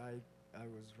first year I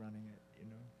was running it,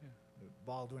 Yeah. the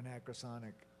Baldwin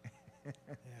Acrosonic. Yeah.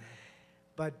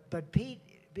 But Pete,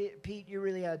 you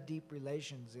really had deep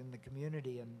relations in the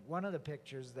community, and one of the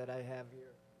pictures that I have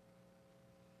here,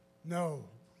 No.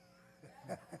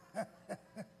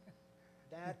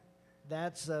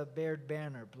 that's Baird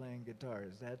Banner playing guitar.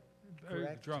 Is that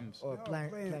correct? Drums. Or No,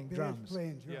 playing Bear's drums.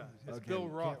 playing Yeah. drums. It's Okay. Bill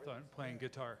Roth playing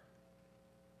guitar.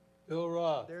 Bill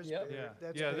Roth. There's Yep. Baird. Yeah,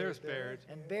 That's yeah, Baird there's there. Baird.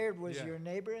 And Baird was Yeah. your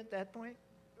neighbor at that point?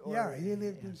 Yeah, Or- he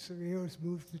lived in Cerrillos,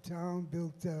 moved to town,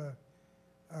 built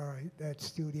that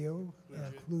studio,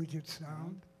 Klugit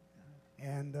Sound.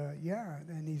 And yeah,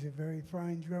 and he's a very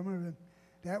fine drummer. And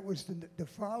that was the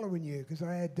following year, because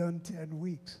I had done 10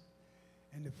 weeks.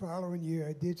 And the following year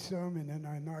I did some, and then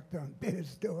I knocked on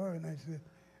Baird's door, and I said,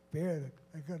 Baird,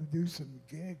 I got to do some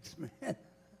gigs, man.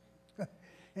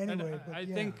 Anyway, And but I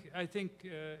yeah. think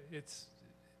it's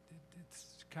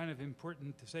kind of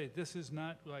important to say this is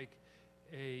not like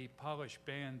a polished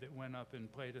band that went up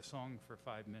and played a song for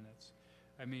 5 minutes.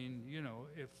 I mean, you know,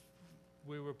 if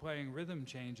we were playing rhythm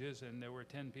changes and there were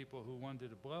 10 people who wanted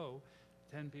to blow,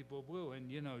 10 people blew, and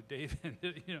you know, Dave and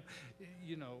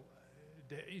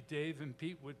Dave and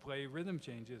Pete would play rhythm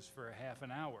changes for a half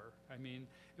an hour. I mean,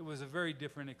 it was a very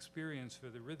different experience for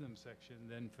the rhythm section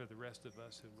than for the rest of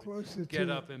us who would Closer get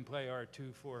to- up and play our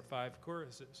 2, 4, 5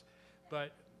 choruses.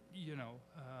 But, you know,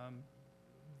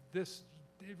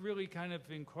 it really kind of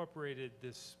incorporated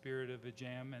this spirit of a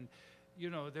jam. And, you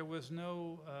know, there was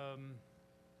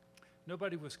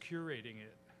nobody was curating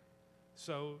it.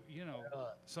 So, you know,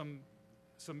 some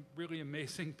really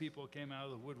amazing people came out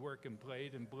of the woodwork and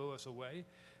played and blew us away.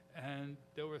 And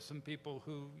there were some people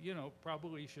who, you know,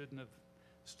 probably shouldn't have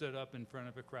stood up in front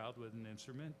of a crowd with an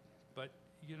instrument. But,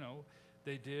 you know,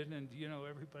 they did, and, you know,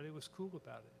 everybody was cool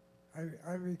about it.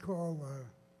 I recall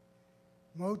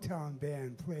Motown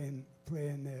band playing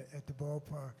at the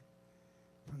ballpark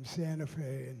from Santa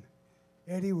Fe, and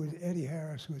Eddie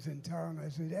Harris was in town. I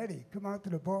said, Eddie, come out to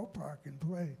the ballpark and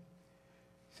play.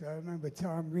 So I remember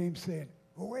Tom Ream saying,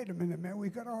 well, wait a minute, man, we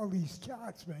got all these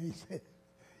charts, man. He said,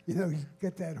 you know, he's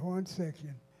got that horn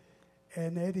section.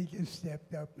 And Eddie just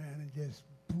stepped up, man, and just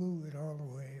blew it all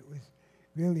away. It was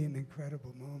really an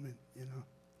incredible moment, you know.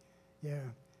 Yeah.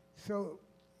 So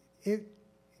it's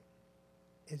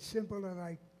simple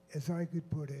as I could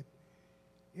put it.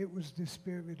 It was the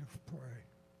spirit of play.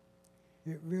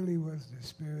 It really was the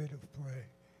spirit of play.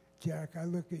 Jack, I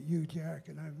look at you, Jack,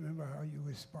 and I remember how you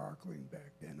were sparkling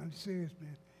back then. I'm serious,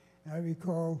 man. And I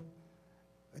recall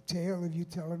a tale of you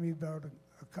telling me about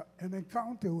an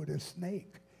encounter with a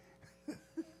snake.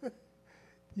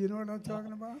 You know what I'm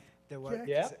talking about? The what?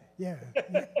 Jack? Yeah.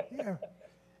 Yeah.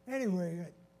 Anyway,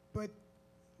 but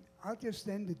I'll just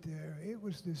end it there. It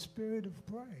was the spirit of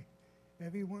play.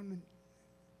 Everyone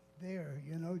there,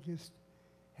 you know, just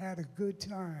had a good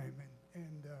time,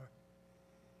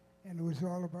 and it was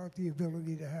all about the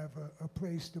ability to have a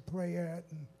place to play at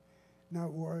and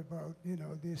not worry about, you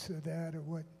know, this or that or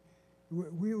what.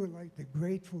 We were like the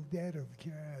Grateful Dead of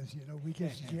jazz, you know. We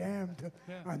just jammed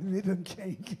on rhythm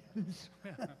changes.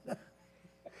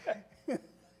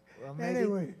 Well, maybe,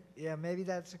 Anyway. yeah, maybe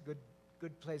that's a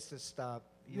good place to stop.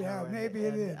 You Yeah, know, and- maybe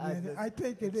it and is, man. I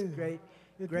think it it's is.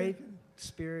 Great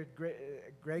spirit,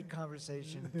 great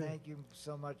conversation. Thank you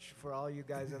so much for all you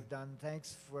guys have done.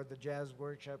 Thanks for the Jazz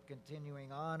Workshop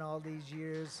continuing on all these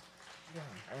years, Yeah.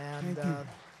 and Thank you.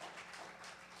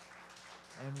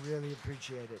 and really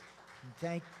appreciate it.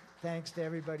 And thanks to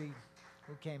everybody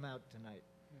who came out tonight.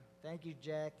 Thank you,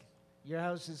 Jack. Your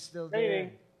house is still there.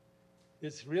 Raining.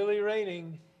 It's really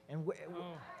raining. And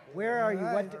where are you?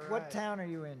 All right. What town are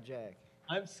you in, Jack?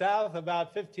 I'm south,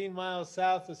 about 15 miles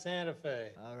south of Santa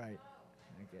Fe. All right.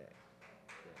 Okay.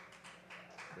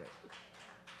 Good.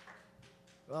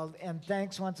 Well, and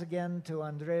thanks once again to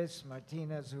Andres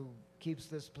Martinez, who keeps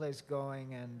this place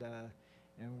going, and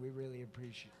we really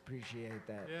appreciate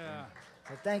that. Yeah.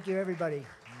 So thank you, everybody.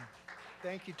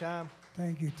 Thank you, Tom.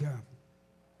 Thank you, Tom.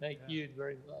 Thank you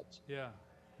very much. Yeah.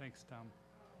 Thanks, Tom.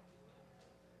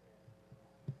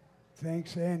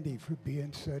 Thanks, Andy, for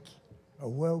being such a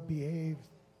well-behaved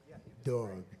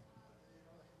dog.